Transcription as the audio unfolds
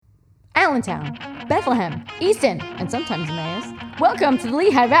Allentown, Bethlehem, Easton, and sometimes Emmaus. Welcome to the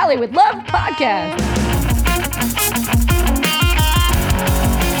Lehigh Valley with Love podcast.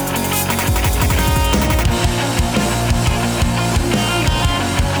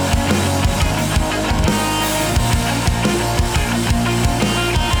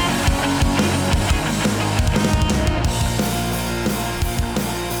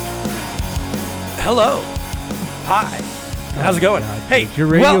 Hello. Hi. How's it going? Hey, your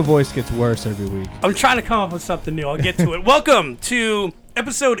radio voice gets worse every week. I'm trying to come up with something new. I'll get to it. Welcome to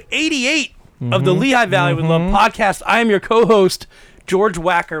episode 88 of the Lehigh Valley with Love podcast. I am your co-host, George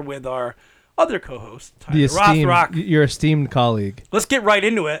Wacker, with our other co-host, Tyler Rothrock. Your esteemed colleague. Let's get right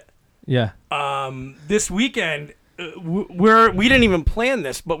into it. Yeah. This weekend, we didn't even plan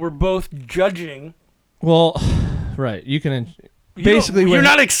this, but we're both judging. Well, right. You can basically. You're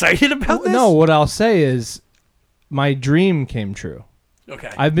not excited about this? No. What I'll say is, my dream came true.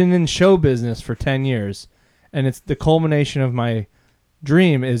 Okay. I've been in show business for 10 years, and it's the culmination of my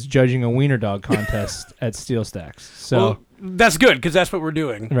dream is judging a wiener dog contest at Steel Stacks. So well, that's good because that's what we're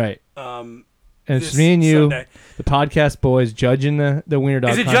doing. Right. And it's me and you, Sunday. the podcast boys, judging the wiener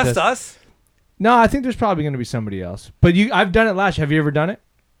dog contest. Is it just us? No, I think there's probably going to be somebody else. But I've done it last year. Have you ever done it?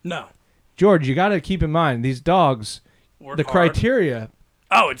 No. George, you got to keep in mind, these dogs, Work the hard. criteria.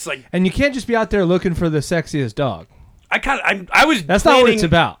 Oh, it's like, and you can't just be out there looking for the sexiest dog. I was. That's not what it's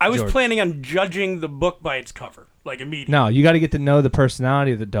about. I was George. planning on judging the book by its cover, like immediately. No, you got to get to know the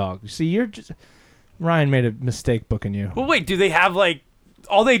personality of the dog. See, Ryan made a mistake booking you. Well, wait. Do they have like?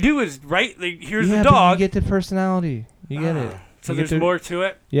 All they do is right. Here's yeah, the dog. But you get the personality. You get it. So you there's more to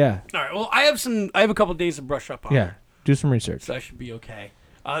it. Yeah. All right. Well, I have a couple days to brush up on. Yeah. Do some research. So I should be okay.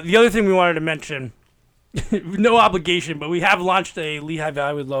 The other thing we wanted to mention. No obligation, but we have launched a Lehigh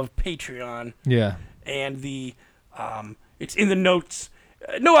Valley with Love Patreon. Yeah. And it's in the notes.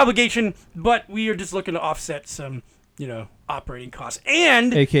 No obligation, but we are just looking to offset some, operating costs.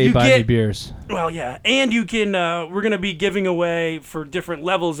 And AKA buy me beers. Well, yeah. And you can, we're going to be giving away for different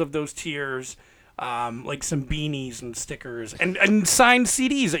levels of those tiers, like some beanies and stickers and signed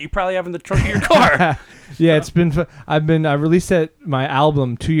CDs that you probably have in the trunk of your car. Yeah, it's been fun. I released my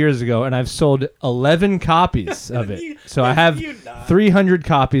album 2 years ago, and I've sold 11 copies of it. So I have 300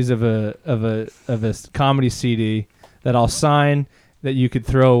 copies of a comedy CD that I'll sign that you could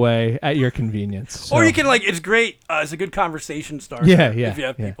throw away at your convenience. So. Or you can it's great. It's a good conversation starter. Yeah, if you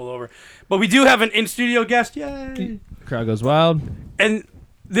have people over. But we do have an in-studio guest. Yay! Crowd goes wild. And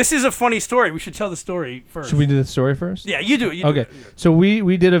this is a funny story. We should tell the story first. Should we do the story first? Yeah, you do it. Okay. So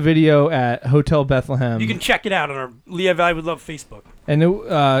we did a video at Hotel Bethlehem. You can check it out on our Lehigh Valley with Love Facebook. And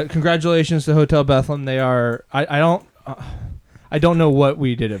congratulations to Hotel Bethlehem. They are. I don't know what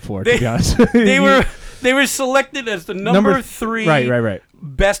we did it for. To be honest, they were selected as the number 3 right.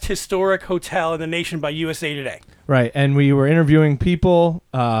 best historic hotel in the nation by USA Today. Right, and we were interviewing people,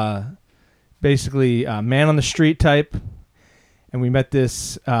 basically man on the street type. And we met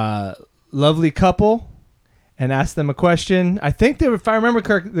this lovely couple and asked them a question. I think if I remember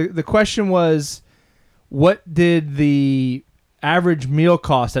correctly, the question was, what did the average meal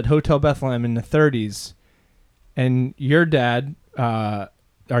cost at Hotel Bethlehem in the 30s? And your dad, our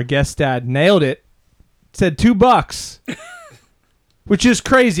guest dad, nailed it. Said $2, which is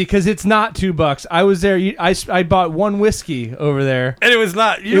crazy because it's not $2. I was there. I bought one whiskey over there, and it was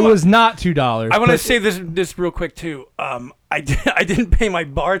not. It was not $2. I want to say this real quick too. I didn't pay my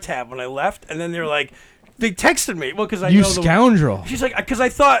bar tab when I left, and then they texted me. Well, because you scoundrel. She's like, because I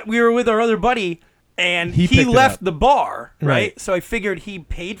thought we were with our other buddy, and he left the bar, right? So I figured he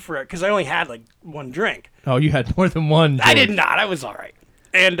paid for it because I only had one drink. Oh, you had more than one. George. I did not. I was all right,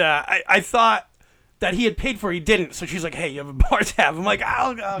 and I thought that he had paid for it. He didn't. So she's like, "Hey, you have a bar tab." I'm like,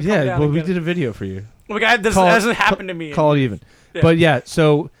 "I'll come down well, and we get did it." a video for you. Like, this hasn't happened to me. Call it even. Yeah. But yeah,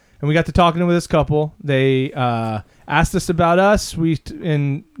 so and we got to talking with this couple. They asked us about us.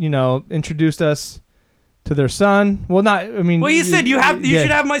 Introduced us to their son. Well, not. I mean. Well, you said you should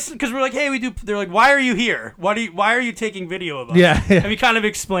have my son because we're like, hey, we do. They're like, why are you here? Why are you taking video of us? Yeah. And we kind of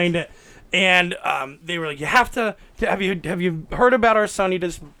explained it, and they were like, you have to. Have you heard about our son? He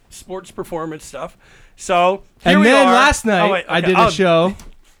does sports performance stuff. So here we are. Last night I did a show,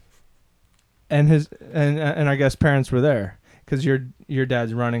 and and our guest parents were there because your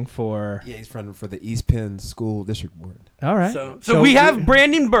dad's running for. Yeah, he's running for the East Penn School District Board. All right. So we have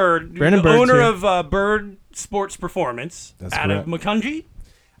Brandon Bird, the owner of Bird Sports Performance, out of Macungie.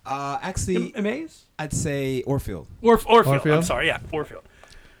 Actually, Emmaus? I'd say Orfield. Orfield. I'm sorry, yeah, Orfield.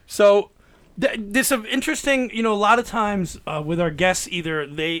 So this is interesting. A lot of times with our guests, either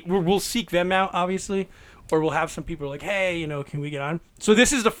we'll seek them out, obviously, or we'll have some people like, hey, can we get on? So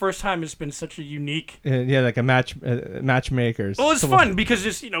this is the first time it's been such a unique. Yeah, like a matchmakers. Well, it's fun because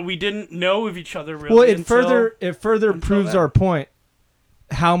just we didn't know of each other really. Well, it until further proves that. our point.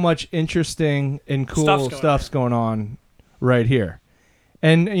 How much interesting and cool stuff's going on right here,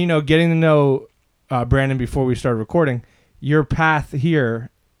 and getting to know Brandon before we started recording. Your path here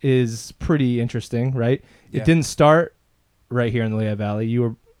is pretty interesting, right? Yeah. It didn't start right here in the Lehigh Valley. You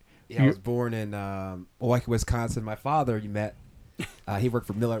were. Yeah, I was born in Milwaukee, Wisconsin. My father, you met. He worked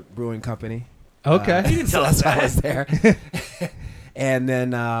for Miller Brewing Company. Okay. You didn't tell us that's why I was that. there. And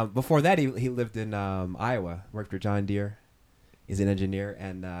then before that, he lived in Iowa. Worked for John Deere. He's an engineer,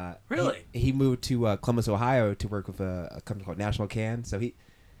 and Really? he moved to Columbus, Ohio, to work with a company called National Can. So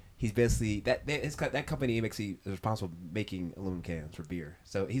he's basically that company is responsible for making aluminum cans for beer.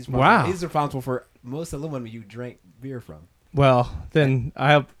 So he's responsible for most aluminum you drink beer from. Well, then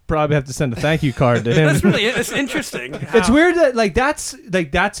I'll probably have to send a thank you card to him. It's interesting. It's weird that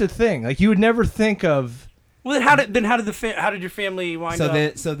that's a thing. Like you would never think of. Well, how did your family wind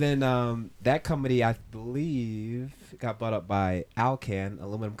up? So then that company, I believe, got bought up by Alcan,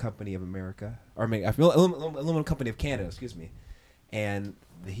 Aluminum Company of America, Aluminum Company of Canada, excuse me. And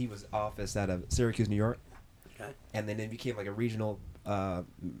he was office out of Syracuse, New York. Okay. And then it became like a regional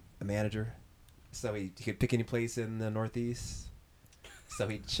manager. So he could pick any place in the Northeast. So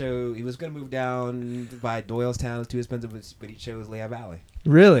he was going to move down by Doylestown. It was too expensive, but he chose Lehigh Valley.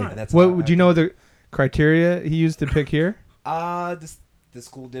 Really? That's what would you know the criteria he used to pick here? The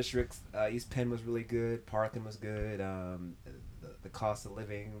school districts. East Penn was really good. Parkland was good. The cost of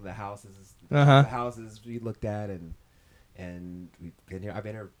living, the houses, we looked at, and we've been here. I've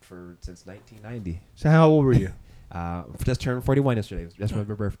been here since 1990. So how old were you? Just turned 41 yesterday. Just my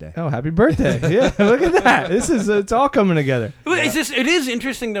birthday. Oh, happy birthday! Yeah, look at that. It's all coming together. Well, it is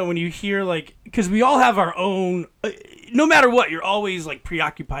interesting though when you hear because we all have our own. No matter what, you're always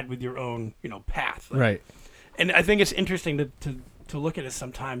preoccupied with your own path. Right. And I think it's interesting to look at it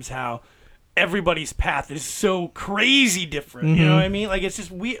sometimes how everybody's path is so crazy different. Mm-hmm. You know what I mean? It's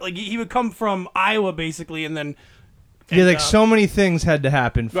just weird. He would come from Iowa basically, and then. Yeah, so many things had to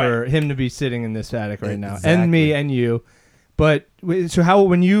happen for him to be sitting in this attic right now, and me and you. But so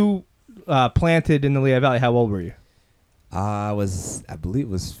when you planted in the Lehigh Valley, how old were you? I believe it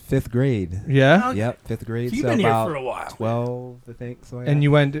was 5th grade. Yeah. Okay. Yep, 5th grade. So you've been here for a while. 12, I think. So And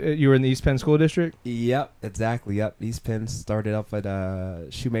you were in the East Penn School District. Yep, exactly. Yep, East Penn started up at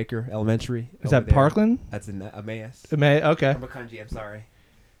Shoemaker Elementary. Is that Parkland? That's in Emmaus. Okay. I'm sorry.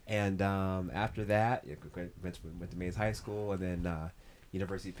 And after that, went to Mays High School, and then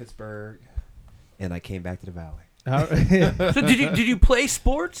University of Pittsburgh, and I came back to the Valley. So did you play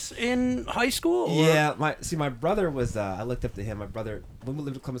sports in high school? Or? Yeah, my brother was. I looked up to him. My brother, when we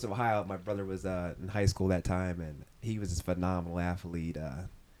lived in Columbus, Ohio, my brother was in high school that time, and he was a phenomenal athlete.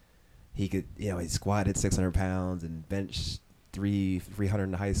 He could, he squatted 600 pounds and benched 300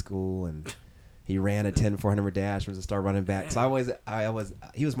 in high school, and he ran a 10-400 dash, was a star running back. So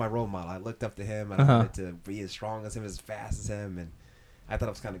he was my role model. I looked up to him, and I wanted to be as strong as him, as fast as him, and I thought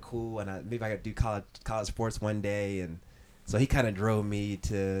it was kind of cool. And maybe I could do college sports one day, and so he kind of drove me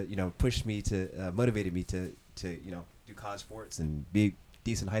to, pushed me to, motivated me to do college sports and be a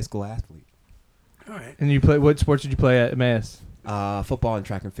decent high school athlete. All right. And what sports did you play at Emmaus? Football and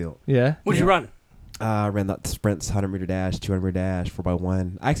track and field. Yeah. What did you run? I ran the sprints, 100-meter dash, 200-meter dash,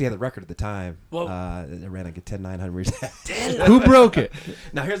 4x1. I actually had the record at the time. Whoa. I ran like a 10-900 dash. Who broke it?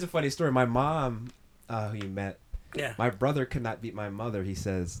 Now, here's a funny story. My mom, who you met, Yeah. my brother could not beat my mother, he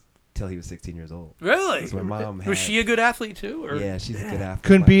says, till he was 16 years old. Really? So my mom was she a good athlete too? Or? Yeah, she's a good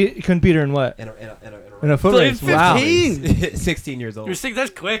athlete. Couldn't beat her in what? In In a foot race. 15. Wow. 16 years old. You're sick.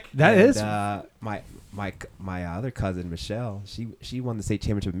 That's quick. That and, is. My other cousin Michelle, she won the state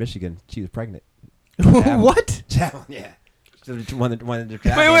championship in Michigan. She was pregnant. What? Javelin, yeah. She won the javelin.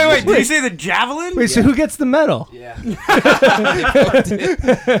 Wait. Did you say the javelin? Wait, so who gets the medal? Yeah.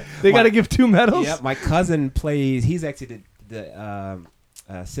 They got to give 2 medals? Yeah, my cousin plays. He's actually the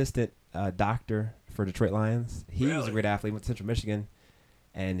assistant doctor for Detroit Lions. He was a great athlete. Went to Central Michigan,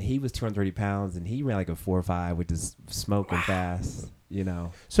 and he was 230 pounds, and he ran like a 4.5, which is smoking fast.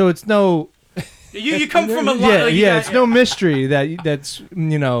 So it's no. You come from a lot. It's no mystery that's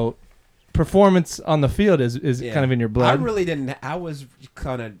performance on the field is kind of in your blood. I really didn't. I was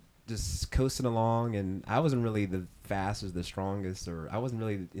kind of just coasting along, and I wasn't really the fastest, the strongest, or I wasn't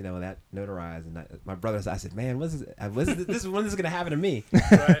really that notarized. And my brother, I said, "Man, when is this going to happen to me?"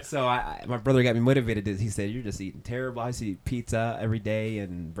 Right. So my brother got me motivated. He said, "You're just eating terrible. I used to eat pizza every day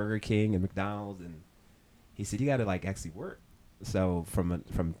and Burger King and McDonald's," and he said, "You got to actually work." So from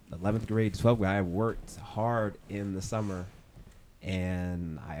 11th grade to 12th grade, I worked hard in the summer,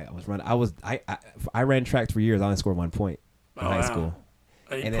 and I ran track for years. I only scored 1 point in high school.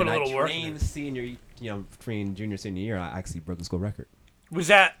 And then put a little work. between junior senior year, I actually broke the school record. Was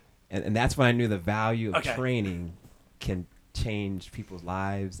that? And that's when I knew the value of training can change people's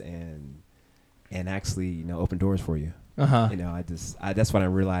lives and actually open doors for you. That's when I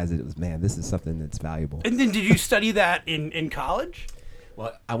realized that it was, man, this is something that's valuable. And then did you study that in college?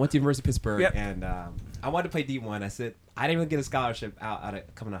 Well, I went to University of Pittsburgh, and I wanted to play D1. I said I didn't even get a scholarship out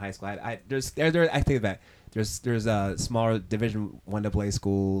of coming to high school. I think of that. There's smaller Division 1 AA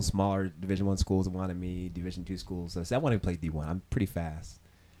schools, smaller Division 1 schools that wanted me, Division 2 schools. So I said I want to play D1. I'm pretty fast.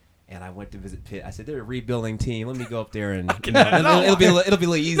 And I went to visit Pitt. I said, they're a rebuilding team. Let me go up there and it'll be a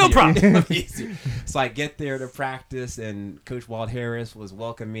little easier. No problem. So I get there to practice, and Coach Walt Harris was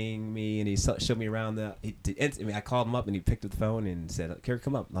welcoming me, and he showed me around. I called him up, and he picked up the phone and said, "Kerry,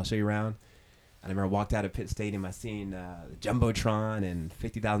 come up. I'll show you around." I remember I walked out of Pitt Stadium. I seen the Jumbotron and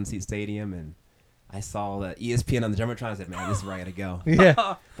 50,000 seat stadium, and I saw the ESPN on the Jumbotron. I said, "Man, this is where I gotta go."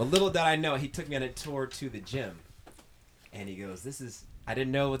 Yeah. But little did I know, he took me on a tour to the gym, and he goes, "This is." I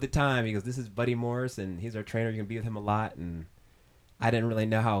didn't know at the time. He goes, "This is Buddy Morris, and he's our trainer. You can be with him a lot." And I didn't really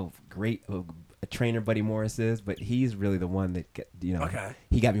know how great a trainer Buddy Morris is, but he's really the one that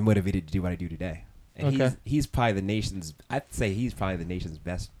he got me motivated to do what I do today. And he's probably the nation's. I'd say he's probably the nation's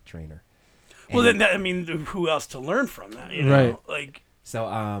best trainer. And well, then who else to learn from that? Right. Like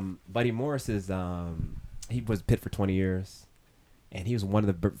so, Buddy Morris is he was Pitt for 20 years, and he was one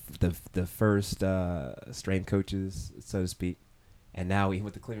of the first strength coaches, so to speak. And now he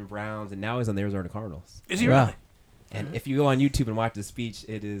went to Cleveland Browns, and now he's on the Arizona Cardinals. Is he really? And if you go on YouTube and watch the speech,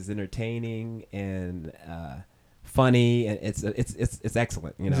 it is entertaining and funny, and it's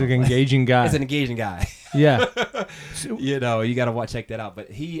excellent. He's an engaging guy. He's an engaging guy. Yeah. You got to check that out. But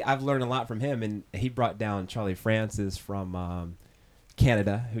I've learned a lot from him, and he brought down Charlie Francis from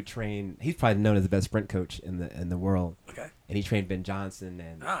Canada, who trained. He's probably known as the best sprint coach in the world. Okay. And he trained Ben Johnson,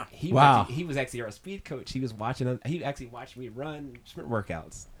 and he was actually our speed coach. He actually watched me run sprint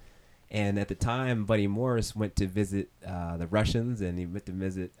workouts. And at the time, Buddy Morris went to visit the Russians, and he went to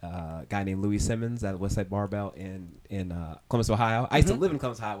visit a guy named Louis Simmons at Westside Barbell in Columbus, Ohio. I used to live in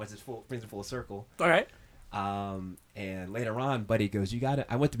Columbus, Ohio, which brings it full circle. All right. And later on, Buddy goes,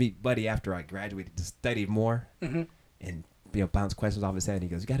 I went to meet Buddy after I graduated to study more, and bounce questions off his head. And he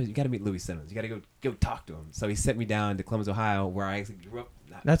goes, you got to meet Louis Simmons. You got to go talk to him. So he sent me down to Columbus, Ohio, where I actually grew up.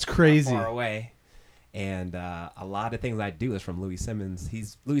 That's crazy. Not far away. And a lot of things I do is from Louis Simmons.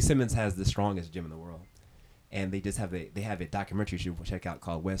 Louis Simmons has the strongest gym in the world, and they just have a documentary you should check out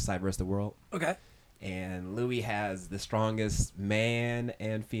called West Side vs. the World. Okay. And Louis has the strongest man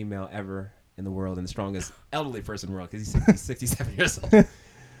and female ever in the world, and the strongest elderly person in the world because he's 67 years old.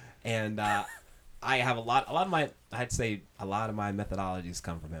 And I have a lot of my methodologies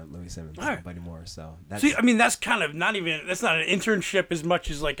come from him, Louis Simmons, and Buddy Morris. So that's kind of that's not an internship as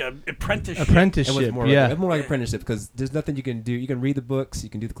much as like an apprenticeship. Apprenticeship, it's more like apprenticeship because there's nothing you can do. You can read the books, you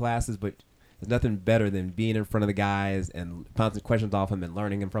can do the classes, but there's nothing better than being in front of the guys and bouncing questions off them and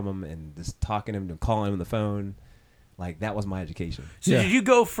learning them from them and just talking to them and calling them on the phone. Like that was my education. So did you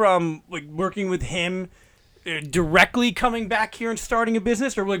go from like working with him directly coming back here and starting a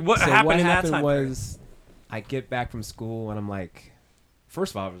business, or like what happened in that time? Was I get back from school and I'm like,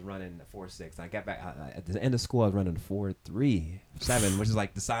 first of all, I was running a 4.6. I got back at the end of school. I was running 4.37, which is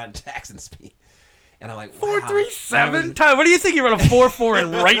like Deshaun Jackson speed. And I'm like, 4.37. Ty, what do you think you run a 4.4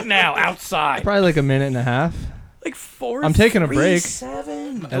 in right now outside? Probably like a minute and a half. Like 4. I'm taking a break.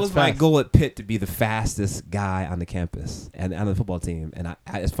 4.37. It was my goal at Pitt to be the fastest guy on the campus and on the football team. And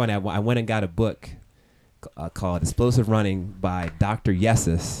it's funny. I went and got a book called Explosive Running by Dr.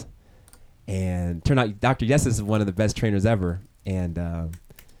 Yesus, and turned out Dr. Yesus is one of the best trainers ever, and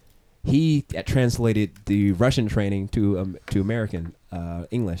he translated the Russian training to American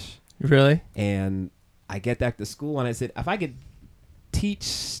English. Really? And I get back to school and I said, if I could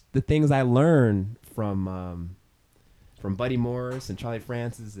teach the things I learned from Buddy Morris and Charlie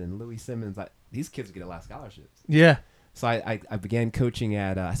Francis and Louis Simmons, these kids would get a lot of scholarships. Yeah. So I began coaching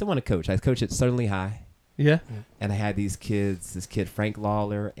at I still want to coach. I coached at Southern Lehigh. Yeah. And I had this kid Frank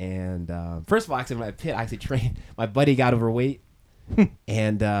Lawler, and first of all, actually, when I Pitt, I actually trained. My buddy got overweight,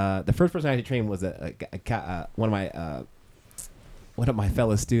 and the first person I actually trained was one of my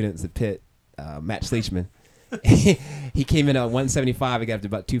fellow students at Pitt, Matt Schleichman. He came in at 175. I got up to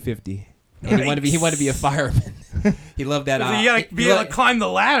about 250, and he wanted to be a fireman. He loved that. You gotta be able to climb the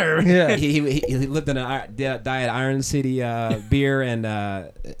ladder. Yeah. He lived in a diet Iron City beer and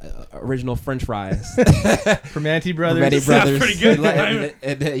original French fries From Auntie Brothers. Betty Brothers. pretty good.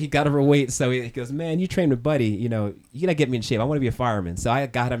 And he got overweight, so he goes, "Man, you train with Buddy. You know, you gotta get me in shape. I want to be a fireman." So I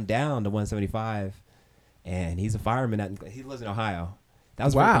got him down to 175, and he's a fireman. He lives in Ohio. That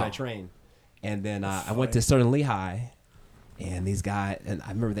was when I trained, and then I went to Southern Lehigh. And these guys, and I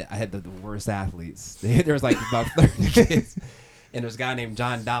remember that I had the worst athletes. There was like about 30 kids. And there's a guy named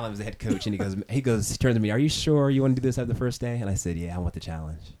John Dolan was the head coach, and he turns to me, "Are you sure you want to do this after the first day?" And I said, "Yeah, I want the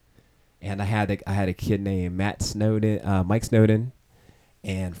challenge." And I had a kid named Mike Snowden,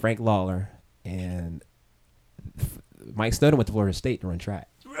 and Frank Lawler, and Mike Snowden went to Florida State to run track.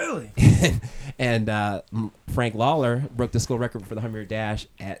 Really? And Frank Lawler broke the school record for the 100 dash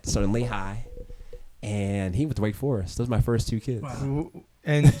at Southern Lehigh. And he went to Wake Forest. Those were my first two kids. Wow.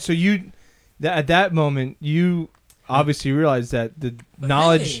 And so at that moment, you obviously realized that the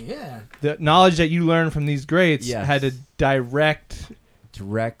knowledge that you learned from these greats had a direct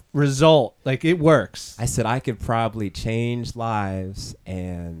result. Like, it works. I said I could probably change lives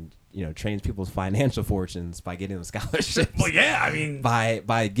and change people's financial fortunes by getting them scholarships. Well, yeah, I mean,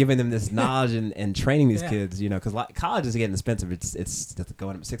 by giving them this knowledge and training these kids. Because college is getting expensive. It's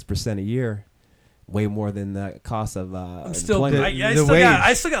going up 6% a year. Way more than the cost of I'm still, employment.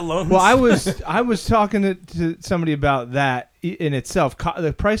 I still got loans. Well, I was talking to somebody about that in itself.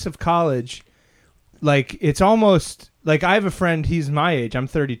 The price of college, like, it's almost like, I have a friend. He's my age. I'm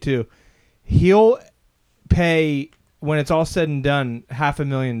 32. He'll pay, when it's all said and done,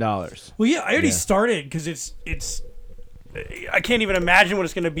 $500,000. Well, yeah, I already started because it's. I can't even imagine what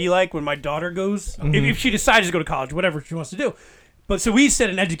it's going to be like when my daughter goes, if she decides to go to college, whatever she wants to do. But so we set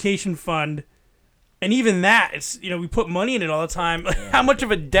an education fund. And even that, it's we put money in it all the time. How much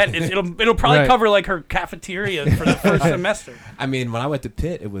of a debt is it'll probably cover like her cafeteria for the first semester. I mean, when I went to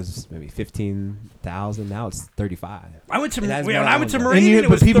Pitt, it was maybe $15,000. Now it's $35,000. I went to Marine, and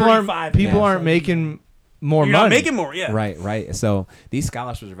it was $35,000. People aren't making more You're money. not making more, yeah. Right. So these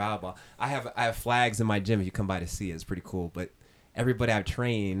scholarships are valuable. I have flags in my gym. If you come by to see it, it's pretty cool. But everybody I've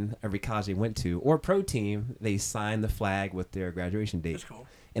trained, every college they went to, or pro team, they sign the flag with their graduation date. That's cool.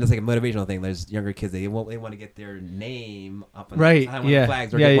 And it's like a motivational thing. There's younger kids, they want to get their name up on one of the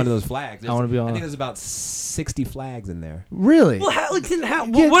flags or get one of those flags. I want to be on. I think there's about 60 flags in there. Really? Well,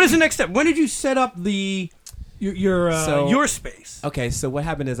 what is the next step? When did you set up your space? Okay, so what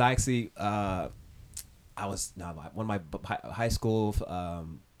happened is I actually one of my high school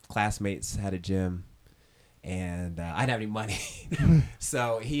classmates had a gym. And I didn't have any money.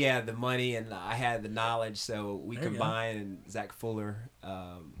 So he had the money and I had the knowledge. So we combined, and Zach Fuller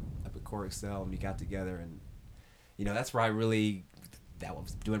up at Core Excel, and we got together. And, that's where I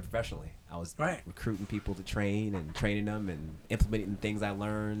was doing professionally. I was recruiting people to train and training them and implementing things I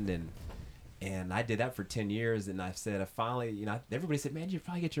learned. And I did that for 10 years. And I said, everybody said, "Man, you should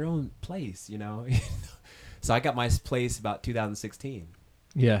probably get your own place, So I got my place about 2016.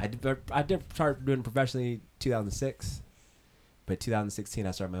 Yeah, I did start doing it professionally 2006, but 2016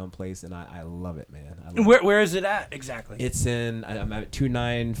 I started my own place, and I love it, man. Where is it at exactly? It's I'm at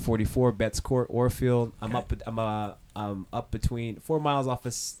 2944 Betts Court, Orfield. I'm up between 4 miles off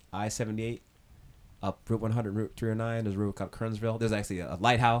of I-78, up Route 100, Route 309. There's a road called Kernsville. There's actually a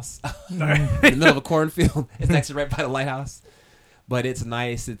lighthouse in the middle of a cornfield. It's actually right by the lighthouse, but it's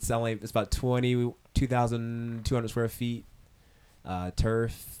nice. It's about 22,200 square feet.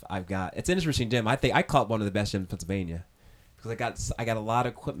 Turf. It's an interesting gym. I think I call it one of the best gyms in Pennsylvania because I got a lot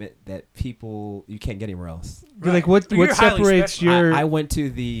of equipment that you can't get anywhere else. Right. Like what separates your? I went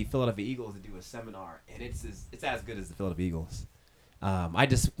to the Philadelphia Eagles to do a seminar, and it's as good as the Philadelphia Eagles. I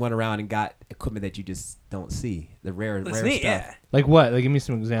just went around and got equipment that you just don't see, the rare stuff. Yeah. Like what? Like, give me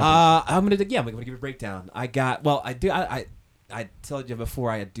some examples. I'm gonna give you a breakdown. I told you before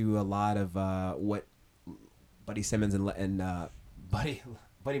I do a lot of what Buddy Simmons and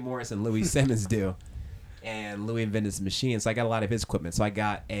Buddy Morris and Louis Simmons do, and Louis invented this machine, so I got a lot of his equipment. So I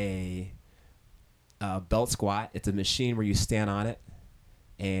got a belt squat. It's a machine where you stand on it,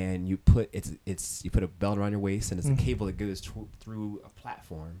 and you put you put a belt around your waist, and it's a cable that goes through a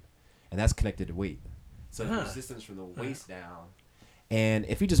platform, and that's connected to weight. So the resistance from the waist down. And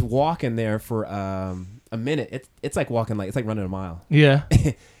if you just walk in there for a minute, it's like it's like running a mile. Yeah.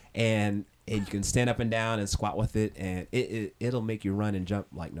 and you can stand up and down and squat with it, and it'll make you run and jump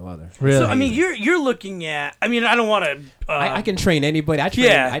like no other. Really? So I mean, you're looking at. I mean, I don't want to. I can train anybody.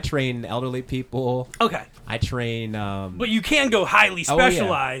 I train elderly people. Okay. I train. But you can go highly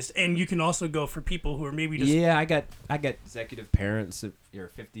specialized, and you can also go for people who are maybe just. Yeah, I got executive parents. If you're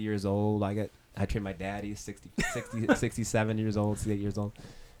 50 years old, I got I trained my dad. He's 67 years old, 68 years old.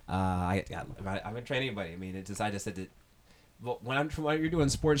 I haven't trained anybody. I mean, I just said that. Well, when you're doing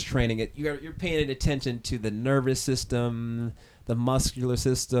sports training, you're paying attention to the nervous system, the muscular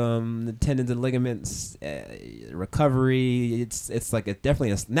system, the tendons and ligaments, recovery. It's like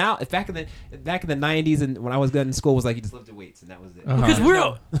definitely now. Back in the 90s and when I was good in school, it was like you just lifted weights and that was it. Because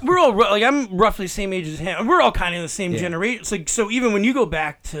we're all like I'm roughly the same age as him. We're all kind of in the same generation. It's like so even when you go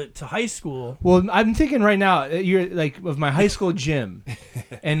back to high school. Well, I'm thinking right now you're like of my high school gym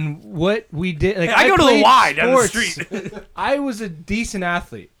and what we did. Like I go to the Y down the street. I was a decent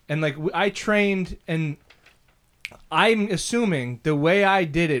athlete and like I trained and I'm assuming the way I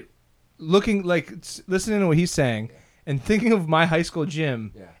did it, looking like listening to what he's saying and thinking of my high school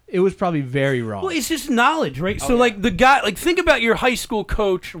gym, it was probably very wrong. Well, it's just knowledge, right? So like the guy, like think about your high school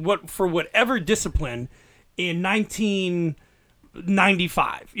coach, for whatever discipline in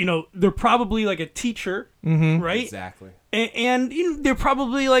 1995. You know, they're probably like a teacher, right? Exactly. And you know, they're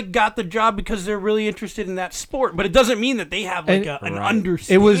probably like got the job because they're really interested in that sport, but it doesn't mean that they have like an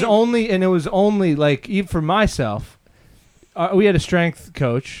understanding. It was only like even for myself, we had a strength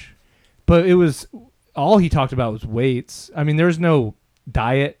coach, but it was all he talked about was weights. I mean, there was no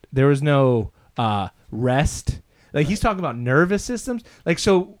diet, there was no rest. Like he's talking about nervous systems. Like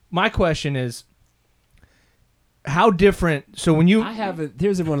so, my question is, how different? So when you,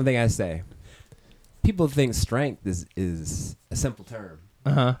 here's one thing I say. People think strength is a simple term.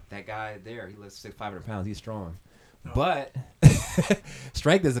 That guy there, he lifts 500 pounds. He's strong. But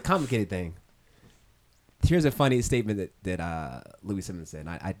strength is a complicated thing. Here's a funny statement that Louis Simmons said.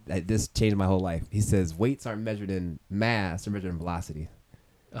 I this changed my whole life. He says weights aren't measured in mass; they're measured in velocity.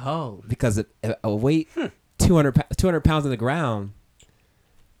 Oh, because a weight 200 pounds on the ground.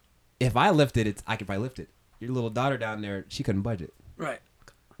 If I lifted it, I could probably lift it. Your little daughter down there, she couldn't budge it. Right.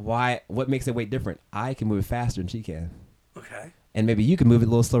 Why? What makes it weight different? I can move it faster than she can. Okay. And maybe you can move it a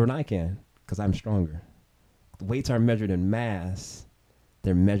little slower than I can because I'm stronger. The weights aren't measured in mass;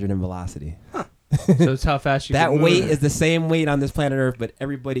 they're measured in velocity. Huh. So it's how fast you that can move weight it. is the same weight on this planet Earth, but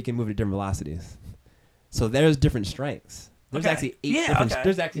everybody can move at different velocities. So there's different strengths. There's actually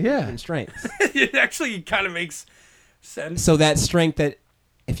different strengths. It actually kind of makes sense. So that strength that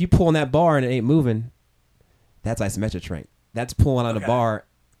if you pull on that bar and it ain't moving, that's isometric strength. That's pulling on a bar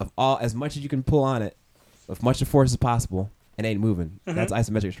of all as much as you can pull on it, with much of force as possible, and ain't moving. That's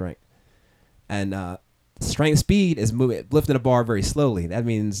isometric strength. And strength speed is lifting a bar very slowly. That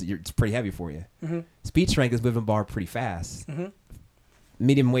means it's pretty heavy for you. Speed strength is moving a bar pretty fast.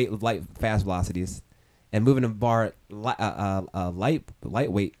 Medium weight with fast velocities. And moving a bar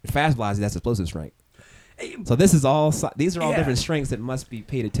lightweight, fast velocity, that's explosive strength. So these are all different strengths that must be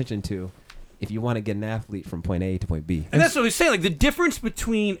paid attention to if you want to get an athlete from point A to point B. And that's what he's saying. Like the difference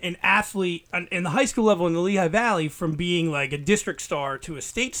between an athlete in the high school level in the Lehigh Valley from being like a district star to a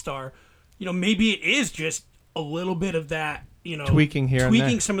state star, you know, maybe it is just a little bit of that, you know,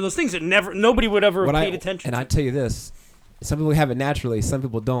 tweaking some of those things that nobody would ever have paid attention to. And I tell you this, some people have it naturally, some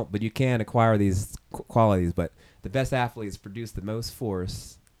people don't, but you can acquire these qualities. But the best athletes produce the most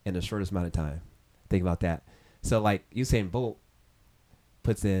force in the shortest amount of time. Think about that. So like Usain Bolt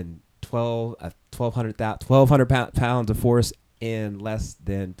puts in 1,200 pounds of force in less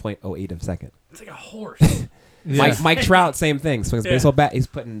than 0.08 of a second. It's like a horse. Mike Trout, same thing. Swings a baseball bat. He's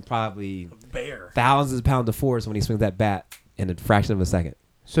putting probably thousands of pounds of force when he swings that bat in a fraction of a second.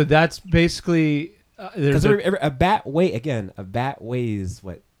 So that's basically because a bat weighs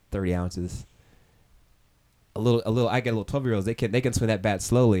what, 30 ounces. A little. I get little 12-year-olds. They can swing that bat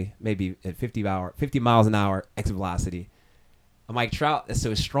slowly, maybe at 50 miles an hour exit velocity. Mike Trout is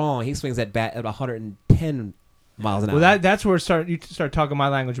so strong, he swings that bat at 110 miles an hour. Well, that's where you start talking my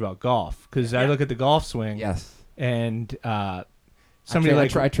language about golf, because I look at the golf swing. Yes. And I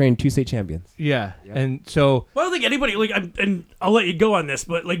trained 2 state champions. Yeah. Yep. And so. Well, I don't think anybody, and I'll let you go on this,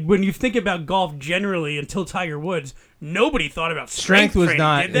 but like when you think about golf generally until Tiger Woods, nobody thought about strength was training,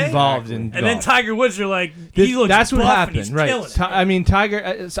 not involved in golf. And then Tiger Woods are like, he looks that's what buff happened, and he's right? killing it. I mean,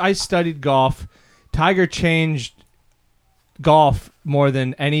 Tiger, I studied golf. Tiger changed golf more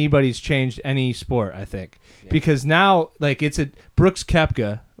than anybody's changed any sport, I think. Yeah. Because now, like, it's Brooks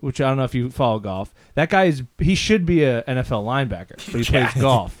Koepka, which I don't know if you follow golf. That guy he should be a NFL linebacker, but he plays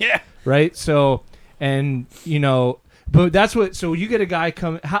golf. Yeah. Right? So, and, you know, but that's what, so you get a guy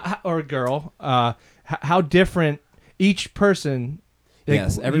or a girl, how different each person. Like,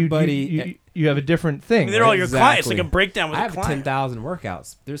 yes, everybody. You have a different thing. I mean, they're all your clients. Like a breakdown with a client. I have 10,000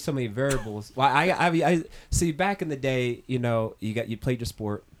 workouts. There's so many variables. Well, I see. Back in the day, you know, you played your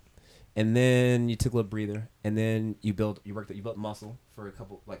sport, and then you took a little breather, and then you built muscle for a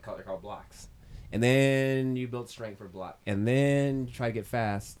couple, like they're called blocks, And then you build strength for block. And then you try to get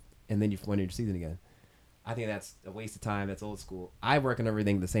fast. And then you win your season again. I think that's a waste of time. That's old school. I work on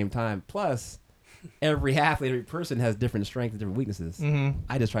everything at the same time. Plus, every athlete, every person has different strengths and different weaknesses. Mm-hmm.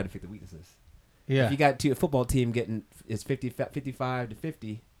 I just try to pick the weaknesses. Yeah. If you got a football team getting it's 55 to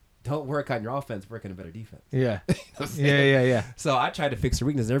 50, don't work on your offense. Work on a better defense. Yeah. You know what I'm saying? Yeah. So I try to fix the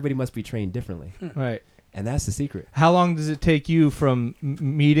weaknesses. Everybody must be trained differently. Right. And that's the secret. How long does it take you from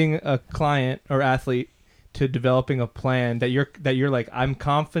meeting a client or athlete to developing a plan that you're like, I'm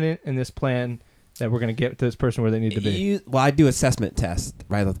confident in this plan that we're going to get to this person where they need to be? Well, I do assessment tests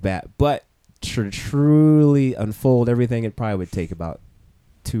right off the bat, but to truly unfold everything, it probably would take about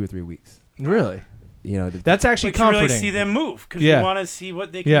 2 or 3 weeks. Really? You know, That's actually But you comforting. really see them move because Yeah. you want to see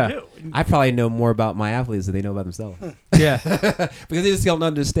what they can do. I probably know more about my athletes than they know about themselves. Yeah. Because they just don't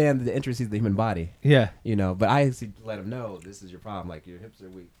understand the intricacies of the human body. Yeah. You know, but I actually let them know this is your problem. Like your hips are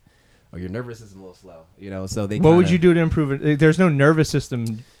weak, or your nervous system a little slow. You know, so they. What would you do to improve it? There's no nervous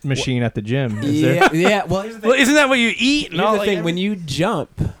system machine at the gym, is there? Yeah. Well, here's the thing. Well, isn't that what you eat? And Here's all the like thing. When you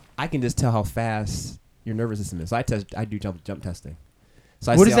jump, I can just tell how fast your nervous system is. So I do jump testing.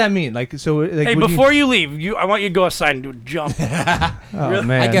 So What does that mean? Like, so, like, hey, would before you leave, I want you to go outside and do a jump. oh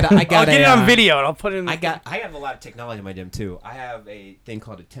man, I got I'll get it on video and I'll put it in. I have a lot of technology in my gym too. I have a thing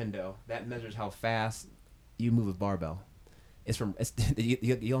called a Tendo that measures how fast you move a barbell.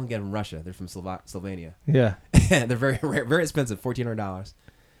 You only get them in Russia. They're from Slovenia. Yeah. They're very rare, very expensive, $1,400.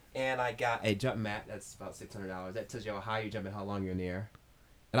 And I got a jump mat that's about $600. That tells you how high you jump and how long you're in the air.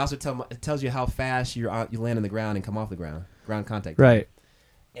 It also tells you how fast you land on the ground and come off the ground contact. Right.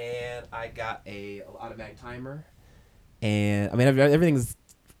 And I got a automatic timer, and I mean everything's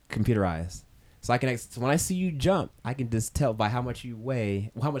computerized. So so when I see you jump, I can just tell by how much you weigh,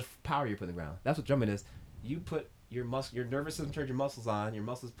 how much power you put in the ground. That's what jumping is. You put your nervous system turns your muscles on. Your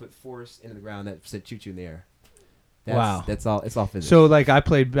muscles put force into the ground that shoots you in the air. Wow. That's all. It's all physics. So, like, I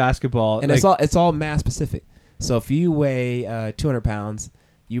played basketball, and it's all mass specific. So if you weigh 200 pounds.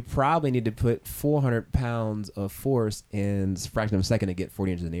 You probably need to put 400 pounds of force in a fraction of a second to get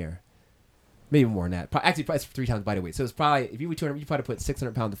 40 inches in the air. Maybe more than that. Actually, probably 3 times body weight. So it's probably, if you were 200, you probably put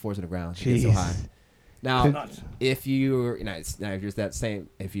 600 pounds of force on the ground to get so high. Now, if you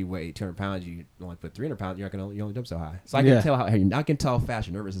weigh 200 pounds, you only put 300 pounds, you only jump so high. So I can tell how fast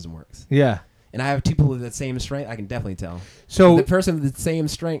your nervous system works. Yeah. And I have 2 people with the same strength. I can definitely tell. So the person with the same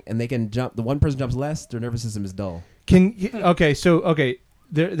strength and they can jump. The one person jumps less. Their nervous system is dull.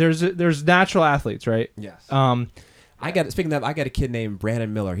 There's natural athletes, right? Yes. I got a kid named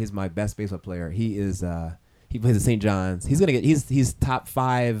Brandon Miller. He's my best baseball player. He plays at St. John's. He's top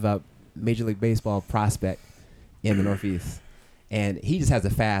 5 Major League Baseball prospect in the Northeast, and he just has a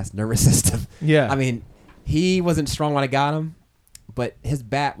fast nervous system. Yeah. I mean, he wasn't strong when I got him, but his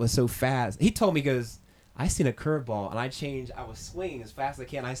bat was so fast. He told me, I seen a curveball and I was swinging as fast as I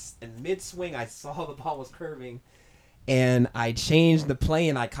can. In mid swing, I saw the ball was curving. And I changed the play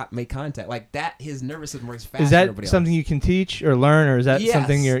and I made contact. Like that, his nervous system works faster is than that everybody something else. you can teach or learn, or is that Yes.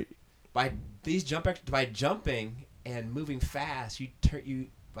 something you're... By jumping and moving fast,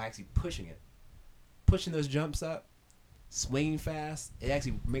 by actually pushing those jumps up, swinging fast, it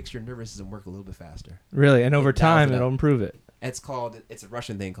actually makes your nervous system work a little bit faster. Really? And over It dials time, it it'll up. improve it. It's a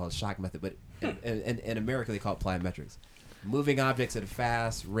Russian thing called shock method, but in America they call it plyometrics. Moving objects at a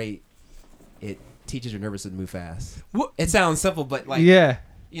fast rate, it teaches your nervous system to move fast. What? It sounds simple, but you got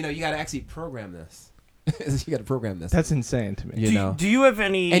to actually program this. You got to program this. That's insane to me. Do you have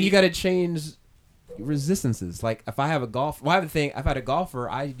any? And you got to change resistances. Like if I have I've had a golfer,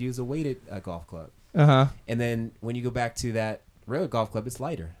 I use a weighted golf club. Uh-huh. And then when you go back to that regular golf club, it's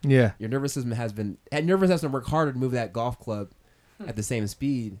lighter. Yeah. Your nervous system has to work harder to move that golf club at the same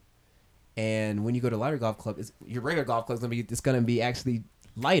speed. And when you go to a lighter golf club, your regular golf club is going to be actually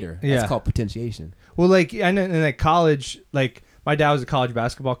lighter. Yeah. That's called potentiation. Well, like, I know in college, like, my dad was a college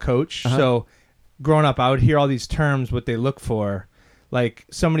basketball coach, so growing up, I would hear all these terms, what they look for, like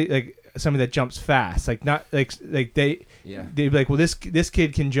somebody that jumps fast, like not like they'd be like, well, this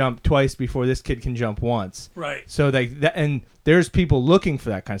kid can jump twice before this kid can jump once, right? So like that, and there's people looking for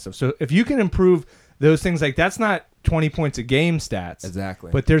that kind of stuff. So if you can improve those things, like that's not 20 points a game stats,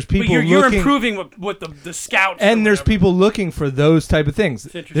 exactly. But there's people you're improving what the scouts, and there's people looking for those type of things.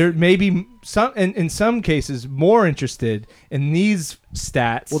 There may be some, in some cases, more interested in these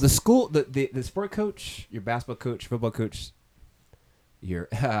stats. Well, the sport coach, your basketball coach, football coach, your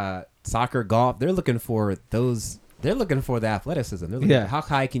soccer, golf, they're looking for those. They're looking for the athleticism. They're looking for how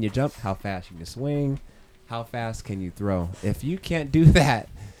high can you jump, how fast can you swing, how fast can you throw. If you can't do that,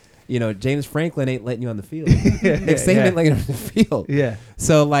 James Franklin ain't letting you on the field. Nick Saban ain't letting you on the field. Yeah.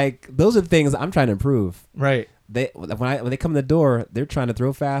 So like those are the things I'm trying to improve. Right. When they come in the door, they're trying to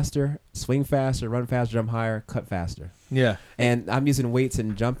throw faster, swing faster, run faster, jump higher, cut faster. Yeah. And I'm using weights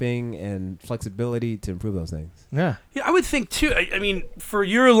and jumping and flexibility to improve those things. Yeah. Yeah, I would think too. I mean, for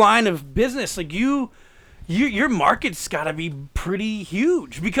your line of business, like your market's got to be pretty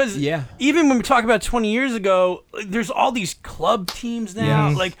huge because even when we talk about 20 years ago, there's all these club teams now.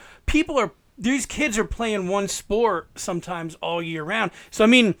 Yes. Like these kids are playing one sport sometimes all year round. So I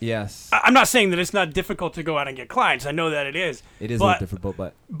mean, yes, I'm not saying that it's not difficult to go out and get clients. I know that it is. It is a little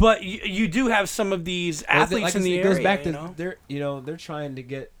difficult, but you do have some of these athletes in the area. It goes back to they're trying to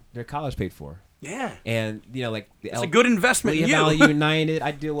get their college paid for. Yeah, and like it's a good investment. Lehigh Valley United.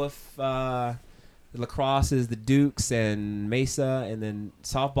 I deal with lacrosse is the Dukes and Mesa, and then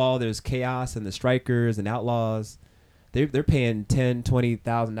softball there's Chaos and the Strikers and Outlaws. They're paying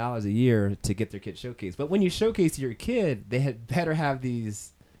 $10,000-$20,000 a year to get their kid showcased. But when you showcase your kid, they had better have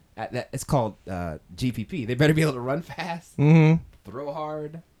these. It's called GPP. They better be able to run fast, throw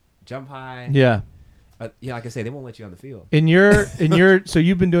hard, jump high. Yeah. Like I say, they won't let you on the field. So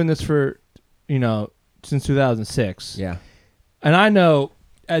you've been doing this for, since 2006. Yeah. And I know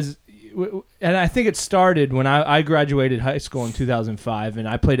and I think it started when I graduated high school in 2005, and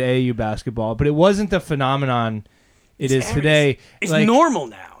I played AAU basketball, but it wasn't the phenomenon it is today. It's normal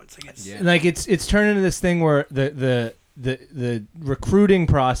now. It's turned into this thing where the recruiting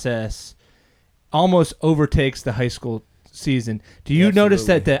process almost overtakes the high school season. Do you notice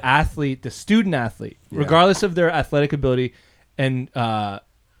that the student athlete, regardless of their athletic ability and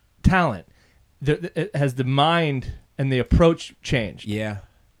talent, it has the mind and the approach changed? Yeah.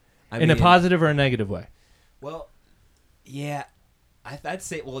 In a positive or a negative way? Well, yeah. I'd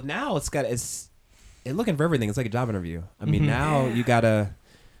say, now it's looking for everything. It's like a job interview. I mean, now you gotta.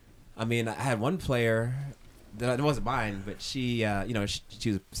 I mean, I had one player that it wasn't mine, but she,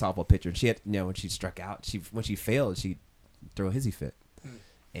 she was a softball pitcher, and she had, when she struck out, when she failed, she'd throw a hissy fit,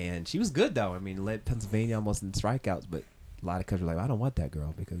 and she was good though. I mean, led Pennsylvania almost in strikeouts, but a lot of coaches were like, I don't want that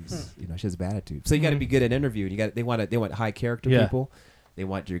girl because she has a bad attitude. So you got to be good at interviewing. They want high character people. They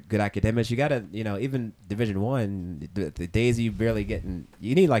want your good academics. You got to, even Division I, the days you barely getting,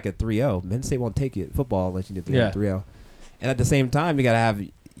 you need like a 3.0. Penn State won't take you at football unless you do 3.0. And at the same time, you got to have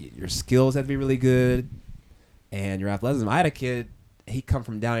your skills have to be really good and your athleticism. I had a kid, he come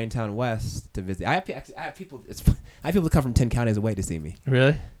from Downingtown West to visit. I have people come from 10 counties away to see me.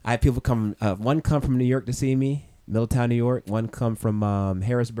 Really? I had people come, one come from New York to see me, Middletown, New York. One come from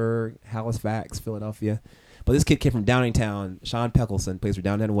Harrisburg, Halifax, Philadelphia. But this kid came from Downingtown. Sean Peckelson plays for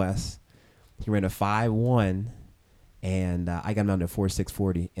Downingtown West. He ran a 5.1, and I got him down to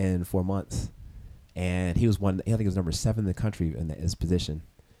 4.640 in 4 months. And he was I think he was number 7 in the country in his position.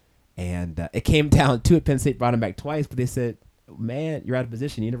 And it came down to it. Penn State brought him back twice, but they said, "Man, you're out of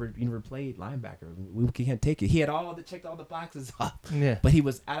position. You never played linebacker. We can't take you." He had checked all the boxes up, but he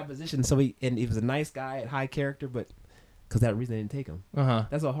was out of position. So he was a nice guy, had high character, but. Because that reason they didn't take him.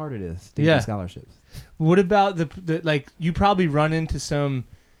 That's how hard it is to get scholarships. What about the you probably run into some,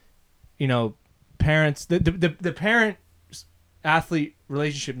 parents. The parent athlete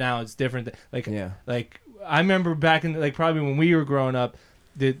relationship now is different. Like I remember back in probably when we were growing up,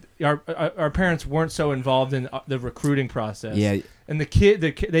 our parents weren't so involved in the recruiting process. Yeah, and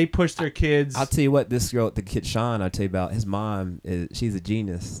they pushed their kids. I'll tell you what, this girl, the kid Sean, I'll tell you about. His mom she's a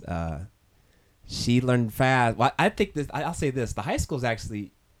genius. She learned fast. Well, I think this. I'll say this: the high school is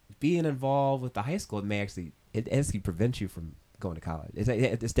actually being involved with the high school. It actually prevents you from going to college.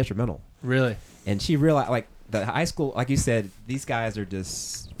 It's detrimental. Really. And she realized, the high school, like you said, these guys are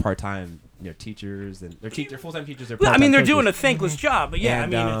just part-time, teachers, and they're full-time teachers. They're they're coaches. Doing a thankless job. But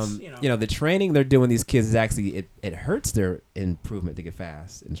it's, the training they're doing these kids is actually it hurts their improvement to get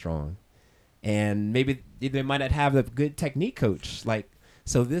fast and strong, and maybe they might not have a good technique coach.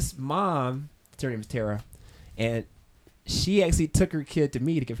 So this mom. Her name is Tara, and she actually took her kid to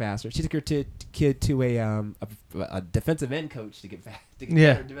me to get faster. She took her kid to a defensive end coach to get fast.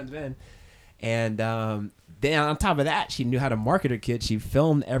 Her defensive end, and then on top of that, she knew how to market her kid. She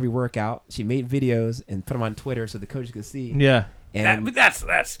filmed every workout. She made videos and put them on Twitter so the coach could see. Yeah, and that's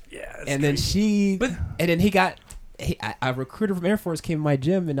and then a recruiter from Air Force came to my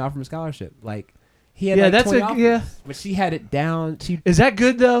gym and offered him a scholarship. He had 20 offers, but she had it down. Is that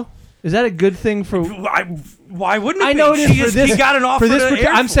good though? Is that a good thing for? Why wouldn't it I know be? it is for this. He got an offer for this. To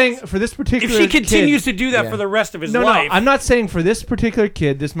I'm saying for this particular. If she continues kid, to do that for the rest of his life. No, I'm not saying for this particular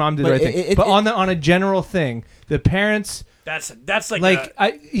kid. This mom did the right thing. But on a general thing, the parents. That's because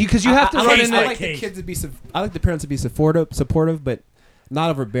you have to run into. I like the kids to be. I like the parents to be supportive, but not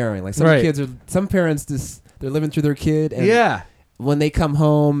overbearing. Like some Right. kids are, some parents just they're living through their kid, and Yeah. when they come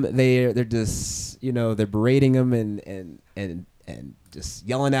home, they're just they're berating them and just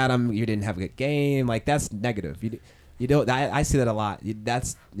yelling at them. You didn't have a good game. Like that's negative. You don't. I see that a lot.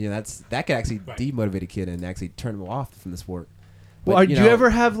 That could actually demotivate a kid and actually turn them off from the sport. But, Well, do you ever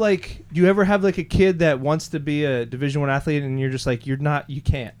have like a kid that wants to be a Division I athlete and you're just like you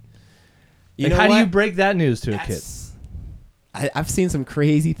can't? Like, how do you break that news to a kid? I've seen some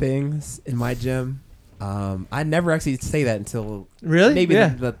crazy things in my gym. I never actually say that until maybe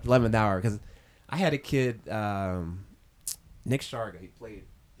the 11th hour, because I had a kid, Nick Sharga. He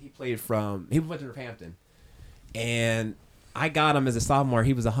went to Northampton, and I got him as a sophomore.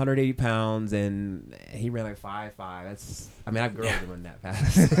 He was 180 pounds, and he ran like 5'5". I've girls that run that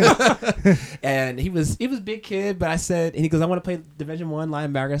fast. And he was a big kid, but I said, and he goes, I want to play Division I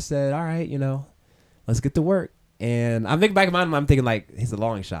linebacker. I said, all right, let's get to work. And I'm thinking back in my mind, I'm thinking like he's a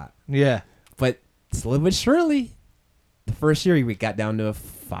long shot. Yeah. But slowly but surely, the first year we got down to a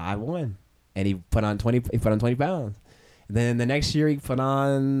 5'1", and he put on 20 pounds. And then the next year he put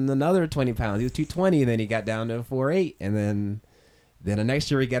on another 20 pounds. He was 220, and then he got down to 4'8", and then the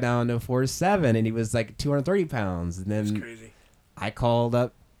next year he got down to 4'7", and he was like 230 pounds. And then That's crazy. I called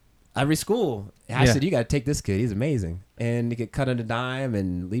up every school. I said, you got to take this kid. He's amazing, and he could cut on a dime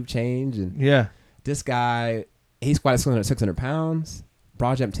and leave change. And this guy, he squatted 600 pounds,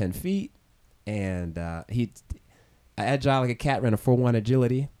 broad jump 10 feet. And he agile like a cat, ran a 4.1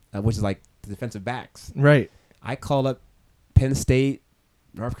 agility, which is like the defensive backs. Right. I called up Penn State,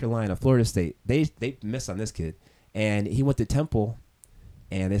 North Carolina, Florida State. They missed on this kid, and he went to Temple,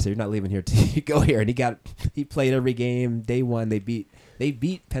 and they said, "You're not leaving here till you go here." And he played every game. Day one, they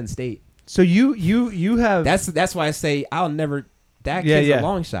beat Penn State. So you have that's why I say I'll never. That kid's a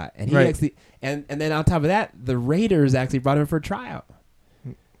long shot, and he actually and then on top of that, the Raiders actually brought him for a tryout.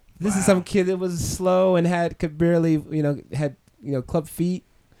 This is some kid that was slow and could barely, had club feet,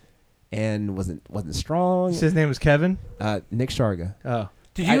 and wasn't strong. His name was Kevin. Nick Sharga. Oh,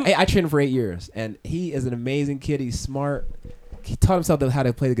 I trained him for 8 years, and he is an amazing kid. He's smart. He taught himself how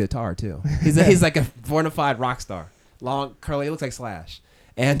to play the guitar too. He's like a bona fide rock star. Long curly, looks like Slash,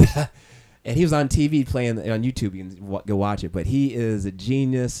 and he was on TV playing on YouTube. You can go watch it. But he is a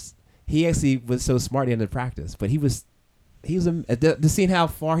genius. He actually was so smart he had to practice, but he was seeing how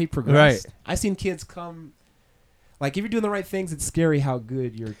far he progressed. Right. I've seen kids come, like if you're doing the right things, it's scary how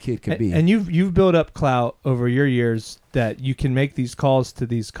good your kid could be. And you've built up clout over your years that you can make these calls to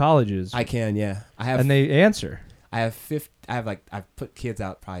these colleges. I can, yeah. I have, and they answer. I've put kids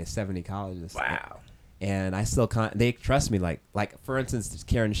out probably 70 colleges. Wow. And I still they trust me. Like for instance,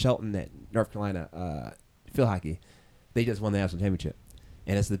 Karen Shelton at North Carolina field hockey, they just won the national championship.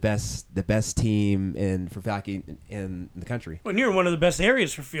 And it's the best team for field hockey in the country. Well, you're one of the best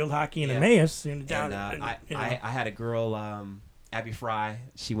areas for field hockey in Emmaus. I had a girl, Abby Fry.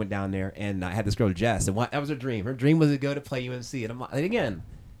 She went down there, and I had this girl, Jess, and that was her dream. Her dream was to go to play UNC. And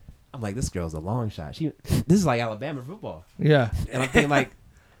I'm like, this girl's a long shot. This is like Alabama football. Yeah. And I'm thinking like,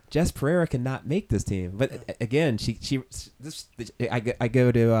 Jess Pereira cannot make this team. But again, I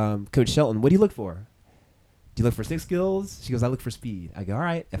go to Coach Shelton. What do you look for? Do you look for 6 skills? She goes, I look for speed. I go, all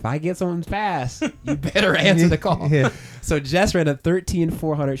right, if I get someone fast, you better answer the call. Yeah. So Jess ran a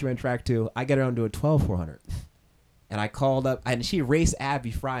 13.400. She ran track 2. I got her on to a 12.400. And I called up, and she raced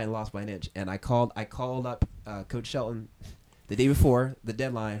Abby Fry and lost by an inch. And I called up Coach Shelton the day before the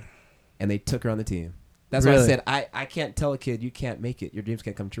deadline, and they took her on the team. That's why I said I can't tell a kid you can't make it. Your dreams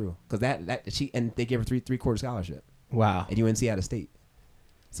can't come true, because and they gave her three-quarter scholarship. Wow. At UNC out of state.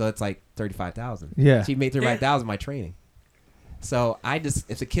 So it's like $35,000. Yeah. She made $35,000 my training. So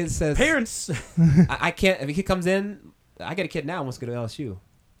if the kid says Parents, I can't. If a kid comes in, I got a kid now who wants to go to LSU.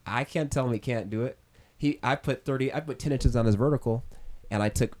 I can't tell him he can't do it. I put 10 inches on his vertical, and I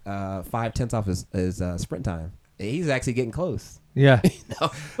took 5/10 off his sprint time. He's actually getting close. Yeah.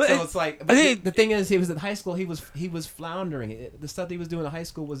 So it's like the thing is, he was in high school. He was floundering. The stuff that he was doing in high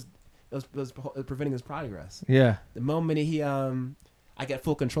school was preventing his progress. Yeah. The moment I got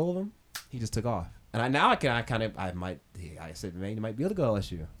full control of him, he just took off. And I said, man, you might be able to go to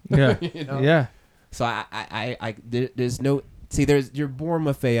LSU. Yeah. You know? Yeah. So there's no, you're born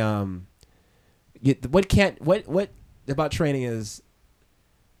with what about training is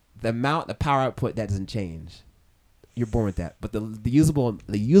the power output that doesn't change. You're born with that, but the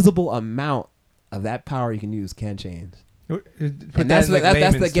usable amount of that power you can use can change. And that's what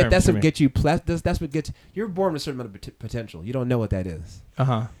gets you. That's what gets. You're born with a certain amount of potential. You don't know what that is.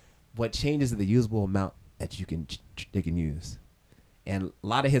 What changes is the usable amount that they can use, and a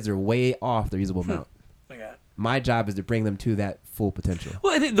lot of kids are way off their usable amount. my job is to bring them to that full potential.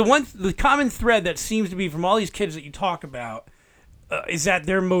 Well, I think the common thread that seems to be from all these kids that you talk about is that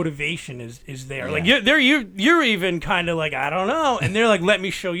their motivation is there. Yeah. Like you're even kind of like, I don't know, and they're like, let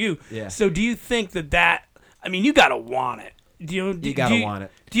me show you. Yeah. So do you think that I mean, you gotta want it. You gotta want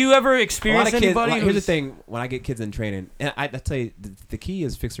it. Do you ever A lot experience of kids, anybody? here's the who's- thing: when I get kids in training, and I tell you, the key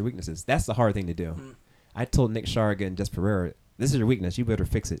is fix their weaknesses. That's the hard thing to do. I told Nick Sharga and Jess Pereira, "This is your weakness. You better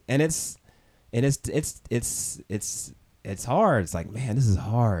fix it." And it's hard. It's like, man, this is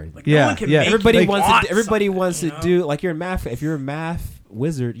hard. Like, no one can make Everybody you wants want to. Everybody something, wants you to know? do like you're in math. If you're a math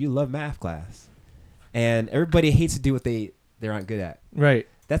wizard, you love math class, and everybody hates to do what they aren't good at. Right.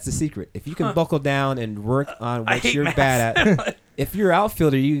 That's the secret. If you can buckle down and work on I what hate you're math. bad at, if you're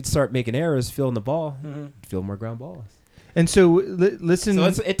outfielder, you start making errors, filling the ball, fill more ground balls. And so listen.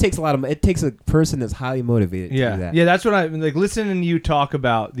 So it takes it takes a person that's highly motivated to do that. Yeah, that's what I like. Listening to you talk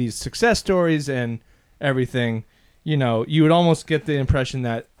about these success stories and everything, you know, you would almost get the impression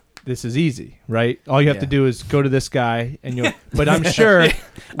that this is easy, right? All you have to do is go to this guy, and you'll. But I'm sure.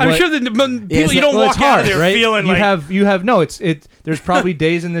 I'm sure that the people you don't well, walk it's hard, out of there right? feeling you like you have no. It's There's probably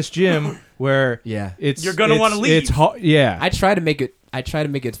days in this gym where it's You're gonna wanna leave. It's hard. Yeah, I try to make it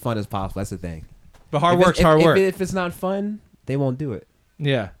as fun as possible. That's the thing. but hard If work's it's- hard if work. If it's not fun, they won't do it.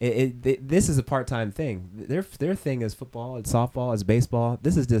 Yeah. This is a part-time thing. Their thing is football, it's softball, it's baseball.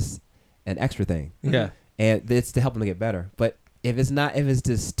 This is just an extra thing. Yeah. And it's to help them to get better. But if it's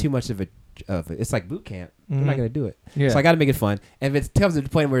just too much of it's like boot camp. They're not going to do it. Yeah. So I got to make it fun. And if it comes to the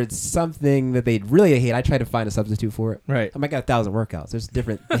point where it's something that they really hate, I try to find a substitute for it. Right. I might got 1,000 workouts. There's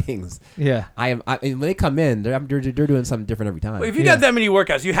different things. Yeah. I mean, when they come in, they're doing something different every time. Well, if you got that many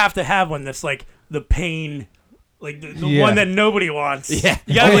workouts, you have to have one that's like the pain, like the one that nobody wants. Yeah.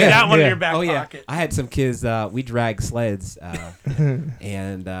 You gotta put that one in Yeah. your back pocket. I had some kids. We dragged sleds,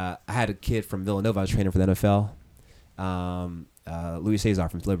 and I had a kid from Villanova. I was training for the NFL. Louis Cesar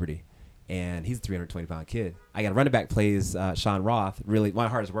from Liberty, and he's a 320-pound kid. I got a running back plays Sean Roth, really my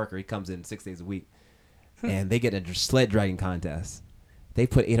hardest worker. He comes in 6 days a week, and they get a sled dragging contest. They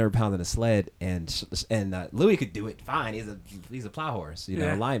put 800 pounds on a sled, and Louis could do it fine. He's a plow horse,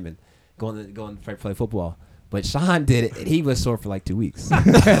 a lineman, going to play football. But Sean did it, and he was sore for like 2 weeks.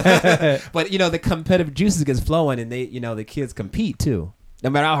 But the competitive juices gets flowing, and the kids compete too, no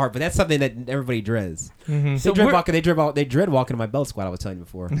matter how hard. But that's something that everybody dreads. Mm-hmm. So They dread walking to my belt squat. I was telling you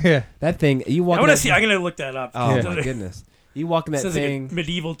before. Yeah. That thing you walk. I want to see. I'm gonna look that up. Oh my goodness! You walk in that Sounds like thing. a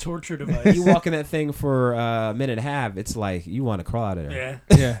medieval torture device. You walk in that thing for a minute and a half. It's like you want to crawl out of there.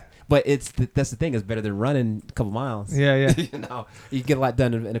 Yeah. Yeah. But that's the thing. It's better than running a couple miles. Yeah. Yeah. You get a lot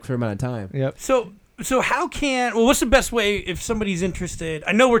done in a short amount of time. Yep. So what's the best way if somebody's interested?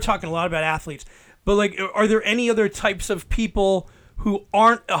 I know we're talking a lot about athletes, but like, are there any other types of people who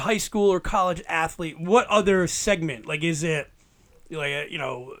aren't a high school or college athlete? What other segment? Like, is it like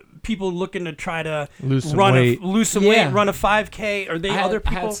people looking to try to Lose some run weight. lose some weight, run a 5K? Are they other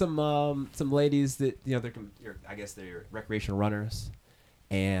people? I had some ladies that I guess they're recreational runners,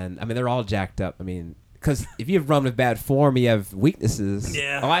 and I mean they're all jacked up. I mean, because if you run with bad form, you have weaknesses.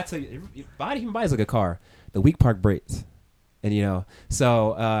 Yeah. Oh, I tell you, human body's like a car. The weak part breaks, and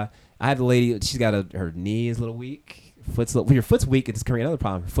so I had a lady. She's got her knee is a little weak. When your foot's weak, it's creating another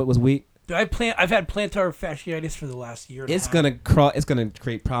problem. Her foot was weak. I've had plantar fasciitis for the last year. It's gonna crawl. It's gonna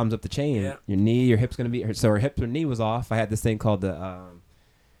create problems up the chain. Yeah. Your knee, your hip's gonna be. So her hip, her knee was off. I had this thing called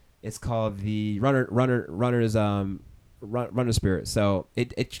it's called the runner's spirit. So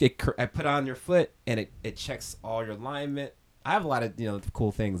I put on your foot and it checks all your alignment. I have a lot of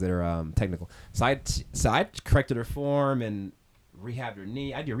cool things that are technical. So I corrected her form and rehabbed her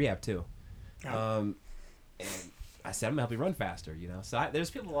knee. I do rehab too. And I said, I'm gonna help you run faster, So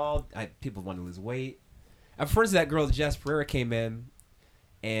there's people people want to lose weight. For instance, that girl Jess Pereira came in,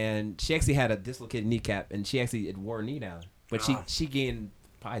 and she actually had a dislocated kneecap, and it wore her knee down. But she gained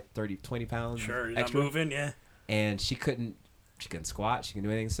probably 20 pounds extra. Not moving, yeah. And she couldn't squat, she couldn't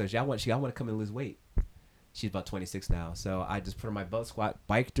do anything. So I want to come and lose weight. She's about 26 now, so I just put her in my belt squat,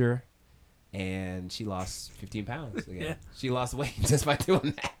 biked her, and she lost 15 pounds again. Yeah. She lost weight just by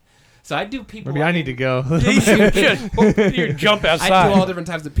doing that. So I do people. Maybe I need to go. You should. You jump outside. I do all different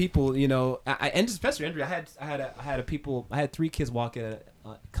types of people, and especially Andrew. I had 3 kids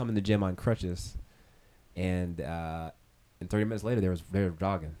come in the gym on crutches, and 30 minutes later they were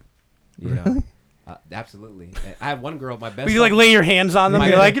jogging. Really? Absolutely. I had one girl, my best. Will you like lay your hands on them?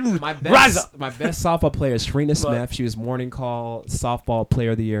 You're like, rise up. My best softball player is Serena Smith. She was morning call softball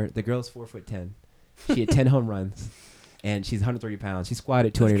player of the year. The girl's 4'10". She had 10 home runs, and she's 130 pounds. She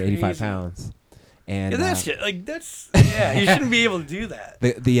squatted 285 pounds, And that's you shouldn't be able to do that.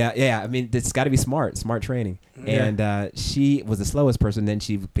 I mean, it's got to be smart training. Yeah. And she was the slowest person, then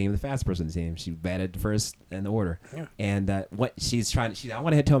she became the fastest person in the team. She batted first in the order. Yeah. And what she's trying, I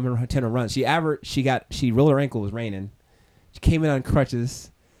want to hit 10 runs. She rolled her ankle. It was raining. She came in on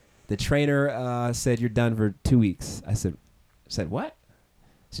crutches. The trainer said, "You're done for 2 weeks." I said, "What?"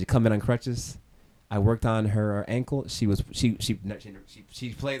 She come in on crutches. I worked on her ankle. She played the next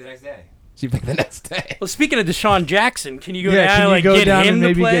day. She played the next day. Well, speaking of Deshaun Jackson, can you go Yeah, down can and you like go get down him and to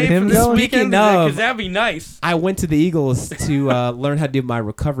maybe play get him for this going? weekend? Speaking of- Because that'd be nice. I went to the Eagles to learn how to do my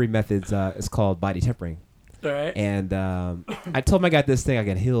recovery methods. It's called body tempering. All right. And I told him I got this thing. I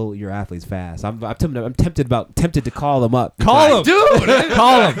can heal your athletes fast. I'm tempted to call them up. Call him, Dude,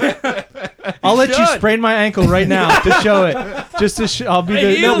 call him. I'll let you should. sprain my ankle right now to show it. Just to I'll be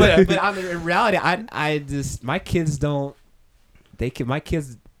Hey, the you- No, Yeah. but in reality, I just my kids don't. My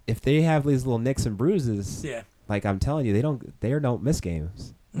kids, if they have these little nicks and bruises, yeah. like I'm telling you, they don't miss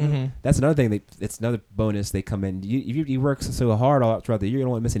games. Mm-hmm. That's another thing. It's another bonus. They come in. You work so hard all throughout the year. You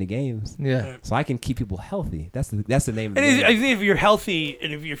don't want to miss any games. Yeah. So I can keep people healthy. That's the name of And the I game. think if you're healthy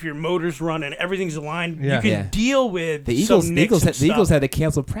and if your motor's running, everything's aligned, Yeah. you can Yeah. deal with The some Eagles, nicks and the Eagles stuff. had to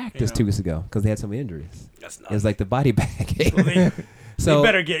cancel practice Yeah. 2 weeks ago because they had so many injuries. That's It nuts. was like the body bag. They So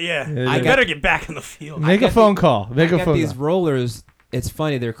better get I they got- better get back in the field. Make a got phone call. Make I a got phone these call. rollers. It's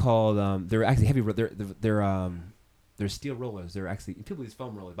funny. They're called. They're actually heavy. They're steel rollers. They're actually people use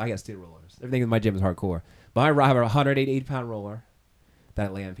foam rollers, but I got steel rollers. Everything in my gym is hardcore. But I have a 180-pound roller that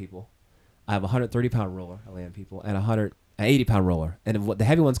I lay on people. I have a 130-pound roller I lay on people, and a 180-pound roller. And what the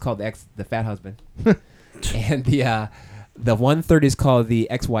heavy one's called the fat husband, and the 130 is called the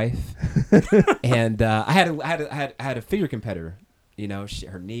ex-wife. And I had a figure competitor. You know,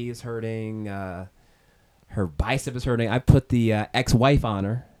 her knee is hurting. Her bicep is hurting. I put the ex-wife on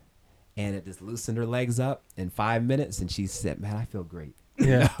her, and it just loosened her legs up in 5 minutes, and she said, "Man, I feel great."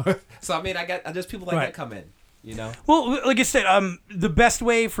 Yeah. So I mean, there's people like Right. that come in, you know. Well, like I said, the best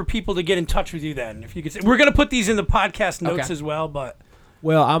way for people to get in touch with you, then, if you could say, we're gonna put these in the podcast notes Okay. as well, but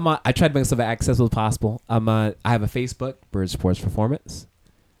Well, I try to make stuff as accessible as possible. I have a Facebook, Bird Sports Performance.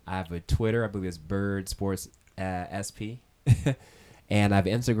 I have a Twitter, I believe it's Bird Sports SP, and I have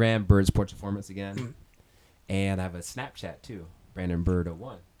Instagram, Bird Sports Performance again, and I have a Snapchat too, Brandon Bird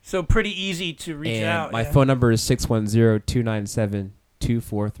 01. so pretty easy to reach And out. my yeah. phone number is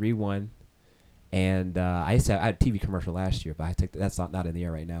 610-297-2431. And I had a TV commercial last year, but that's not in the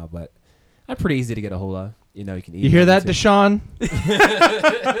air right now. But I'm pretty easy to get a hold of. You know, you can. You hear email that, me too. Deshaun?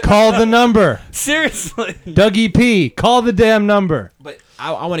 Call the number. Seriously. Dougie P. Call the damn number. But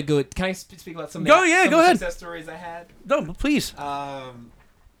I want to go. Can I speak about some? Go, yeah, some go ahead. Success stories I had. No, please. Well,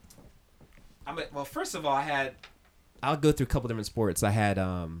 first of all, I'll go through a couple different sports. Last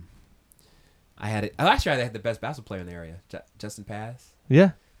year I had the best basketball player in the area, Justin Pass.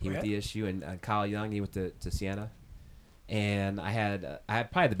 Yeah. He went to ESU, and Kyle Young, he went to Siena. And I had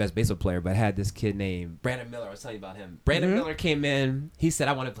probably the best baseball player, but I had this kid named Brandon Miller. I was telling you about him. Brandon Miller came in. He said,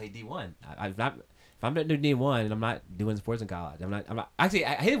 "I want to play D1. If I'm not doing D1, and I'm not doing sports in college. I'm not. Actually,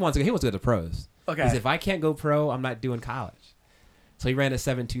 he wants to go to the pros. Okay. He said, if I can't go pro, I'm not doing college. So he ran a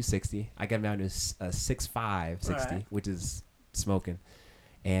 7.260. I got him down to a 6.560, Right. which is smoking.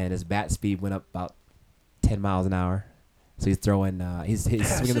 And his bat speed went up about 10 miles an hour. So he's throwing. He's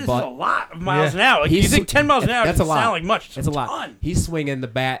This swinging the is ball. a lot of miles Yeah. an hour. Like, you think 10 miles an hour That's doesn't a lot. sound like much. It's a lot. ton. He's swinging the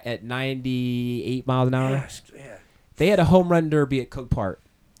bat at 98 miles an hour. Yes, yeah. They had a home run derby at Cook Park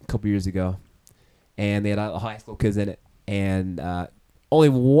a couple years ago, and they had a high school kids in it. And only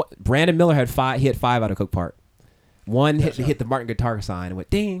one, Brandon Miller had 5. He hit 5 out of Cook Park. One hit the Martin guitar sign and went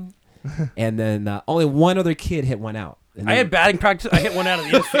ding, and then only one other kid hit one out. And I then- had batting practice. I hit one out of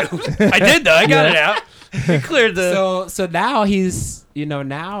the infield. I did though. I got it out. He cleared the. So now he's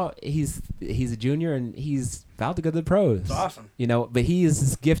a junior and he's about to go to the pros. That's awesome. You know, but he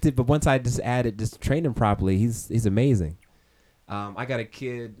is gifted. But once I just trained him properly, he's amazing. I got a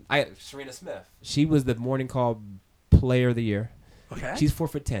kid. Serena Smith. She was the morning call player of the year. Okay. She's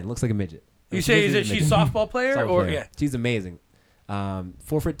 4'10", looks like a midget. You say is She's it she's a softball player Softball or player. yeah? She's amazing.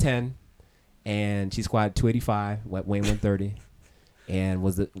 4'10", and she squatted 285, weighed 130, and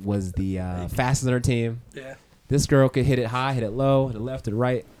was the fastest on her team. Yeah. This girl could hit it high, hit it low, to the left, to the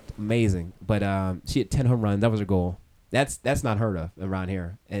right. Amazing. But she hit 10 home runs. That was her goal. That's not heard of around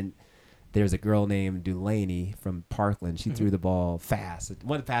here. And there's a girl named Dulaney from Parkland. She threw the ball fast.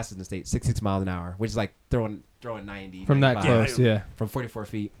 One of the fastest in the state, 66 miles an hour, which is like throwing 90. From that 95, close, yeah. from 44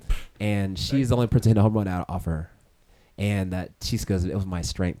 feet. And she's the only person to hit a home run out off her. And she goes, it was my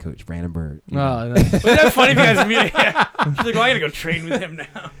strength coach, Brandon Bird. You know? Oh, nice. Wasn't that funny if you guys meet? Yeah. She's like, well, I gotta go train with him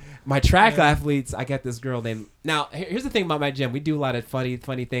now. My track athletes, I got this girl named. Now, here's the thing about my gym. We do a lot of funny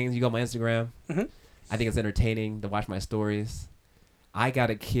things. You go on my Instagram. Mm-hmm. I think it's entertaining to watch my stories. I got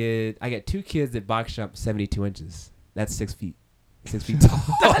 2 kids that box jump 72 inches. That's 6 feet. 6 feet tall.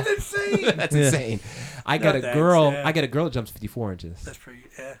 That's insane. That's insane. I got a girl that jumps 54 inches. That's pretty.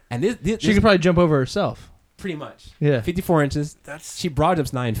 Yeah. And this She could probably jump over herself. pretty much. Yeah. 54 inches. She broad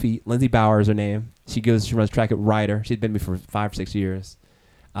jumps 9 feet. Lindsay Bauer is her name. She runs track at Ryder. She's been with me for 5 or 6 years.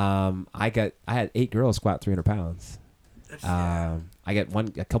 I had 8 girls squat 300 pounds. I got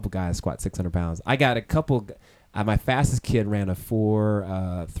a couple guys squat 600 pounds. I got a couple. My fastest kid ran a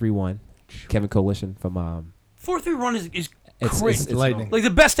 4.31. Kevin Coalition from 4.31 is It's crazy. lightning. Like the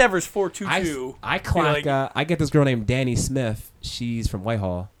best ever is 4.22. I get this girl named Danny Smith. She's from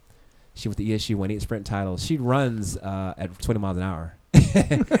Whitehall. She went to ESU, won 8 sprint titles. She runs at 20 miles an hour.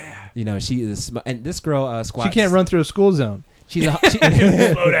 You know, she is, and this girl squats. She can't run through a school zone. She's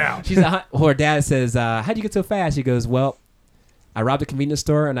Slow down. her dad says, "How'd you get so fast?" She goes, "Well, I robbed a convenience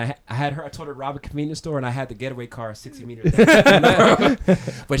store, and I told her to rob a convenience store, and I had the getaway car 60 meters.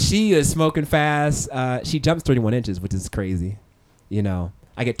 But she is smoking fast. She jumps 31 inches, which is crazy. You know,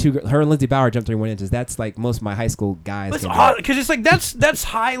 I get her and Lindsay Bauer jump 31 inches. That's like most of my high school guys. Because it's like that's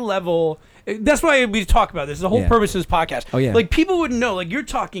high level. That's why we talk about this. The whole purpose of this podcast. Oh yeah. Like people wouldn't know. Like you're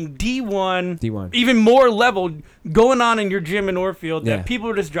talking D1, D1, even more level going on in your gym in Northfield that Yeah. people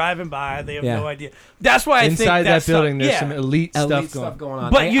are just driving by. They have Yeah. no idea. That's why I think Inside that stuff- building, there's yeah. some elite stuff going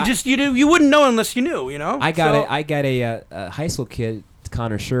on. But you wouldn't know unless you knew. You know. I got a high school kid,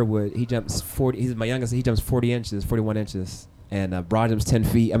 Connor Sherwood. He jumps 40. He's my youngest. He jumps 40 inches, 41 inches. And broad jumps 10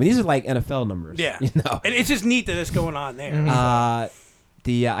 feet. I mean, these are like NFL numbers. Yeah. You know? And it's just neat that it's going on there.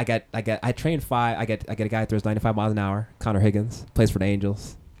 I trained 5. I got a guy that throws 95 miles an hour. Connor Higgins plays for the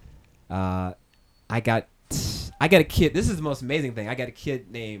Angels. I got a kid. This is the most amazing thing. I got a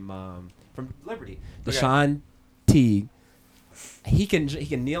kid named from Liberty, Deshaun Teague. He can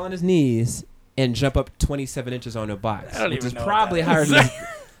kneel on his knees and jump up 27 inches on a box, which is probably higher than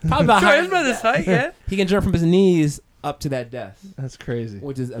probably about higher than this height. Yeah. He can jump from his knees up to that depth. That's crazy.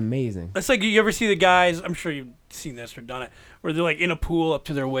 Which is amazing. It's like you ever see the guys, I'm sure you've seen this or done it, where they're like in a pool up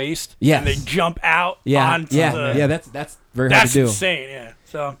to their waist. Yes. And they jump out onto the... Yeah, that's very hard to do. That's insane, yeah.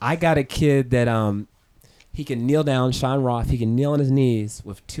 So I got a kid that he can kneel down, Sean Roth, he can kneel on his knees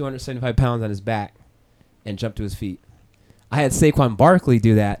with 275 pounds on his back and jump to his feet. I had Saquon Barkley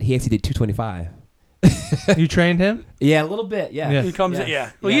do that. He actually did 225. You trained him? Yeah, a little bit. Yeah, he comes.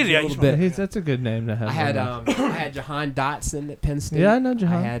 Yeah. Well, a yeah, little bit. That's a good name to have. I had Jahan Dotson at Penn State. Yeah, I know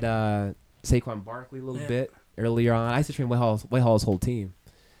Jahan. I had Saquon Barkley a little bit earlier on. I used to train Whitehall's whole team.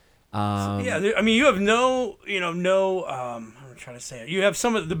 I mean, you have no. I'm trying to say it. You have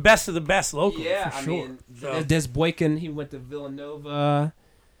some of the best locally. Yeah, for sure. mean, Des Boykin, he went to Villanova.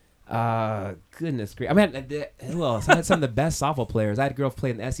 Goodness gracious. I mean, who else? I had some of the best softball players. I had a girl play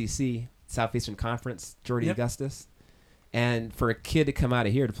in the SEC, Southeastern Conference, Jordy Augustus. And for a kid to come out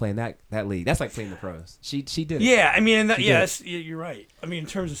of here to play in that league, that's like playing the pros. She did it. Yeah, I mean, you're right. I mean, in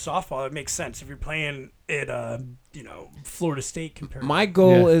terms of softball, it makes sense if you're playing at Florida State compared. My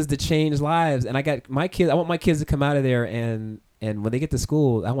goal is to change lives, and I got my kids. I want my kids to come out of there and when they get to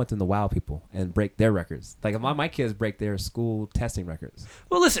school, I want them to wow people and break their records. Like my kids break their school testing records.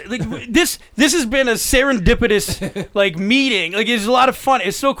 Well, listen, like this has been a serendipitous like meeting. Like it's a lot of fun.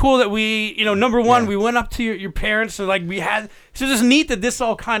 It's so cool that we, number one, we went up to your parents and like we had. So it's just neat that this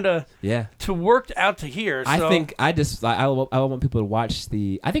all kind of to worked out to here. So. I think I want people to watch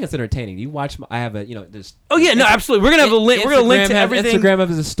I think it's entertaining. You watch. I have a this. Oh yeah, no, absolutely. We're gonna have a link. We're gonna link to everything. Instagram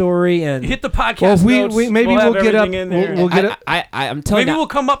has a story and hit the podcast. Well, notes. we'll get up. We'll get up. I'm telling you. Maybe we'll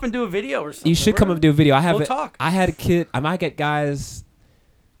come up and do a video or something. You should come up and do a video. We'll talk. I had a kid. I might get guys.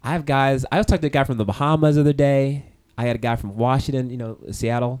 I have guys. I was talking to a guy from the Bahamas the other day. I had a guy from Washington,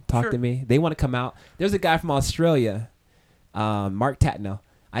 Seattle, talk to me. They want to come out. There's a guy from Australia, Mark Tatnell.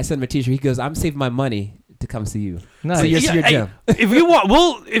 I sent him a t-shirt. He goes, "I'm saving my money to come see you." Nice. So your gym. If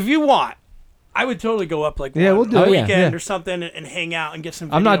you want, I would totally go up like we'll do a it. weekend or something and hang out and get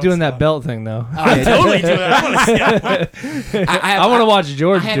some. I'm not doing stuff. that belt thing though. I'm totally doing it. I want to watch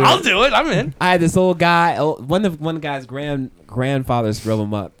George do it. I'll do it. I'm in. I had this old guy. One of the guy's grandfathers drove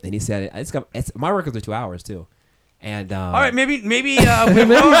him up, and he said, "My workouts are 2 hours too." And all right, maybe we'll do a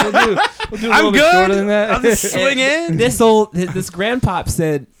little I'm bit good. shorter than that. I'll just swing in. This grandpop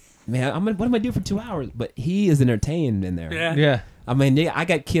said, "Man, what am I do for 2 hours?" But he is entertained in there. Yeah. I mean, I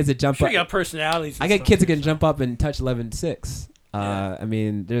got kids that jump up. You got personalities. I got kids that can jump up and touch 11.6. I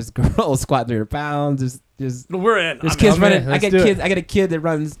mean, there's girls squatting 300 pounds. There's We're in. There's I'm kids in. running. Let's do it. I got a kid that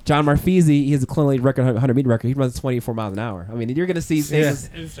runs. John Marfisi. He has a clean record, 100 meter record. He runs 24 miles an hour. I mean, you're gonna see things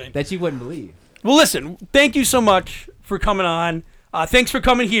Insane. that you wouldn't believe. Well, listen. Thank you so much for coming on. Thanks for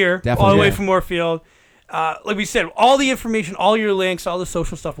coming here Definitely, all the way yeah. from Moorfield. Like we said, all the information, all your links, all the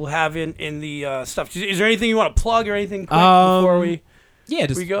social stuff we'll have in the stuff. Is there anything you want to plug or anything quick before we? Yeah,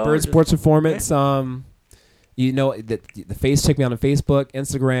 just we go, Bird just- Sports Performance. You know the face. Check me out on Facebook,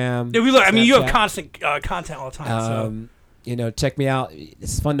 Instagram. Yeah, we look. I mean, you have Snapchat. constant content all the time. You know, check me out.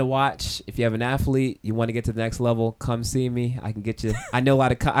 It's fun to watch. If you have an athlete, you want to get to the next level, come see me. I can get you. I know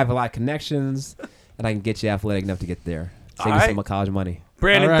I have a lot of connections, and I can get you athletic enough to get there. Save you Alright. some college money.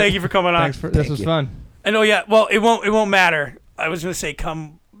 Brandon, all right. thank you for coming on. This was you. fun. I know. Yeah. Well, it won't matter. I was gonna say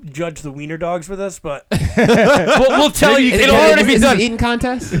come judge the wiener dogs with us, but we'll tell you. It'll already be Is done. it an eating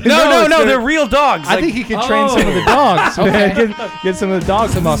contest? No, it's they're real dogs. I Like, think he could train some of the dogs. Get some of the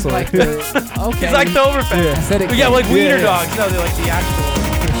dogs muscle. Okay. it's like the overfed. Yeah. I said it. But yeah, like Yeah, wiener yeah. dogs. No, they're like the actual.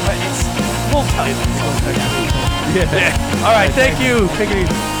 But we'll tell you. Yeah. Yeah. All right. Thank you. Take it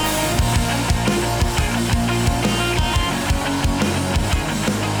easy.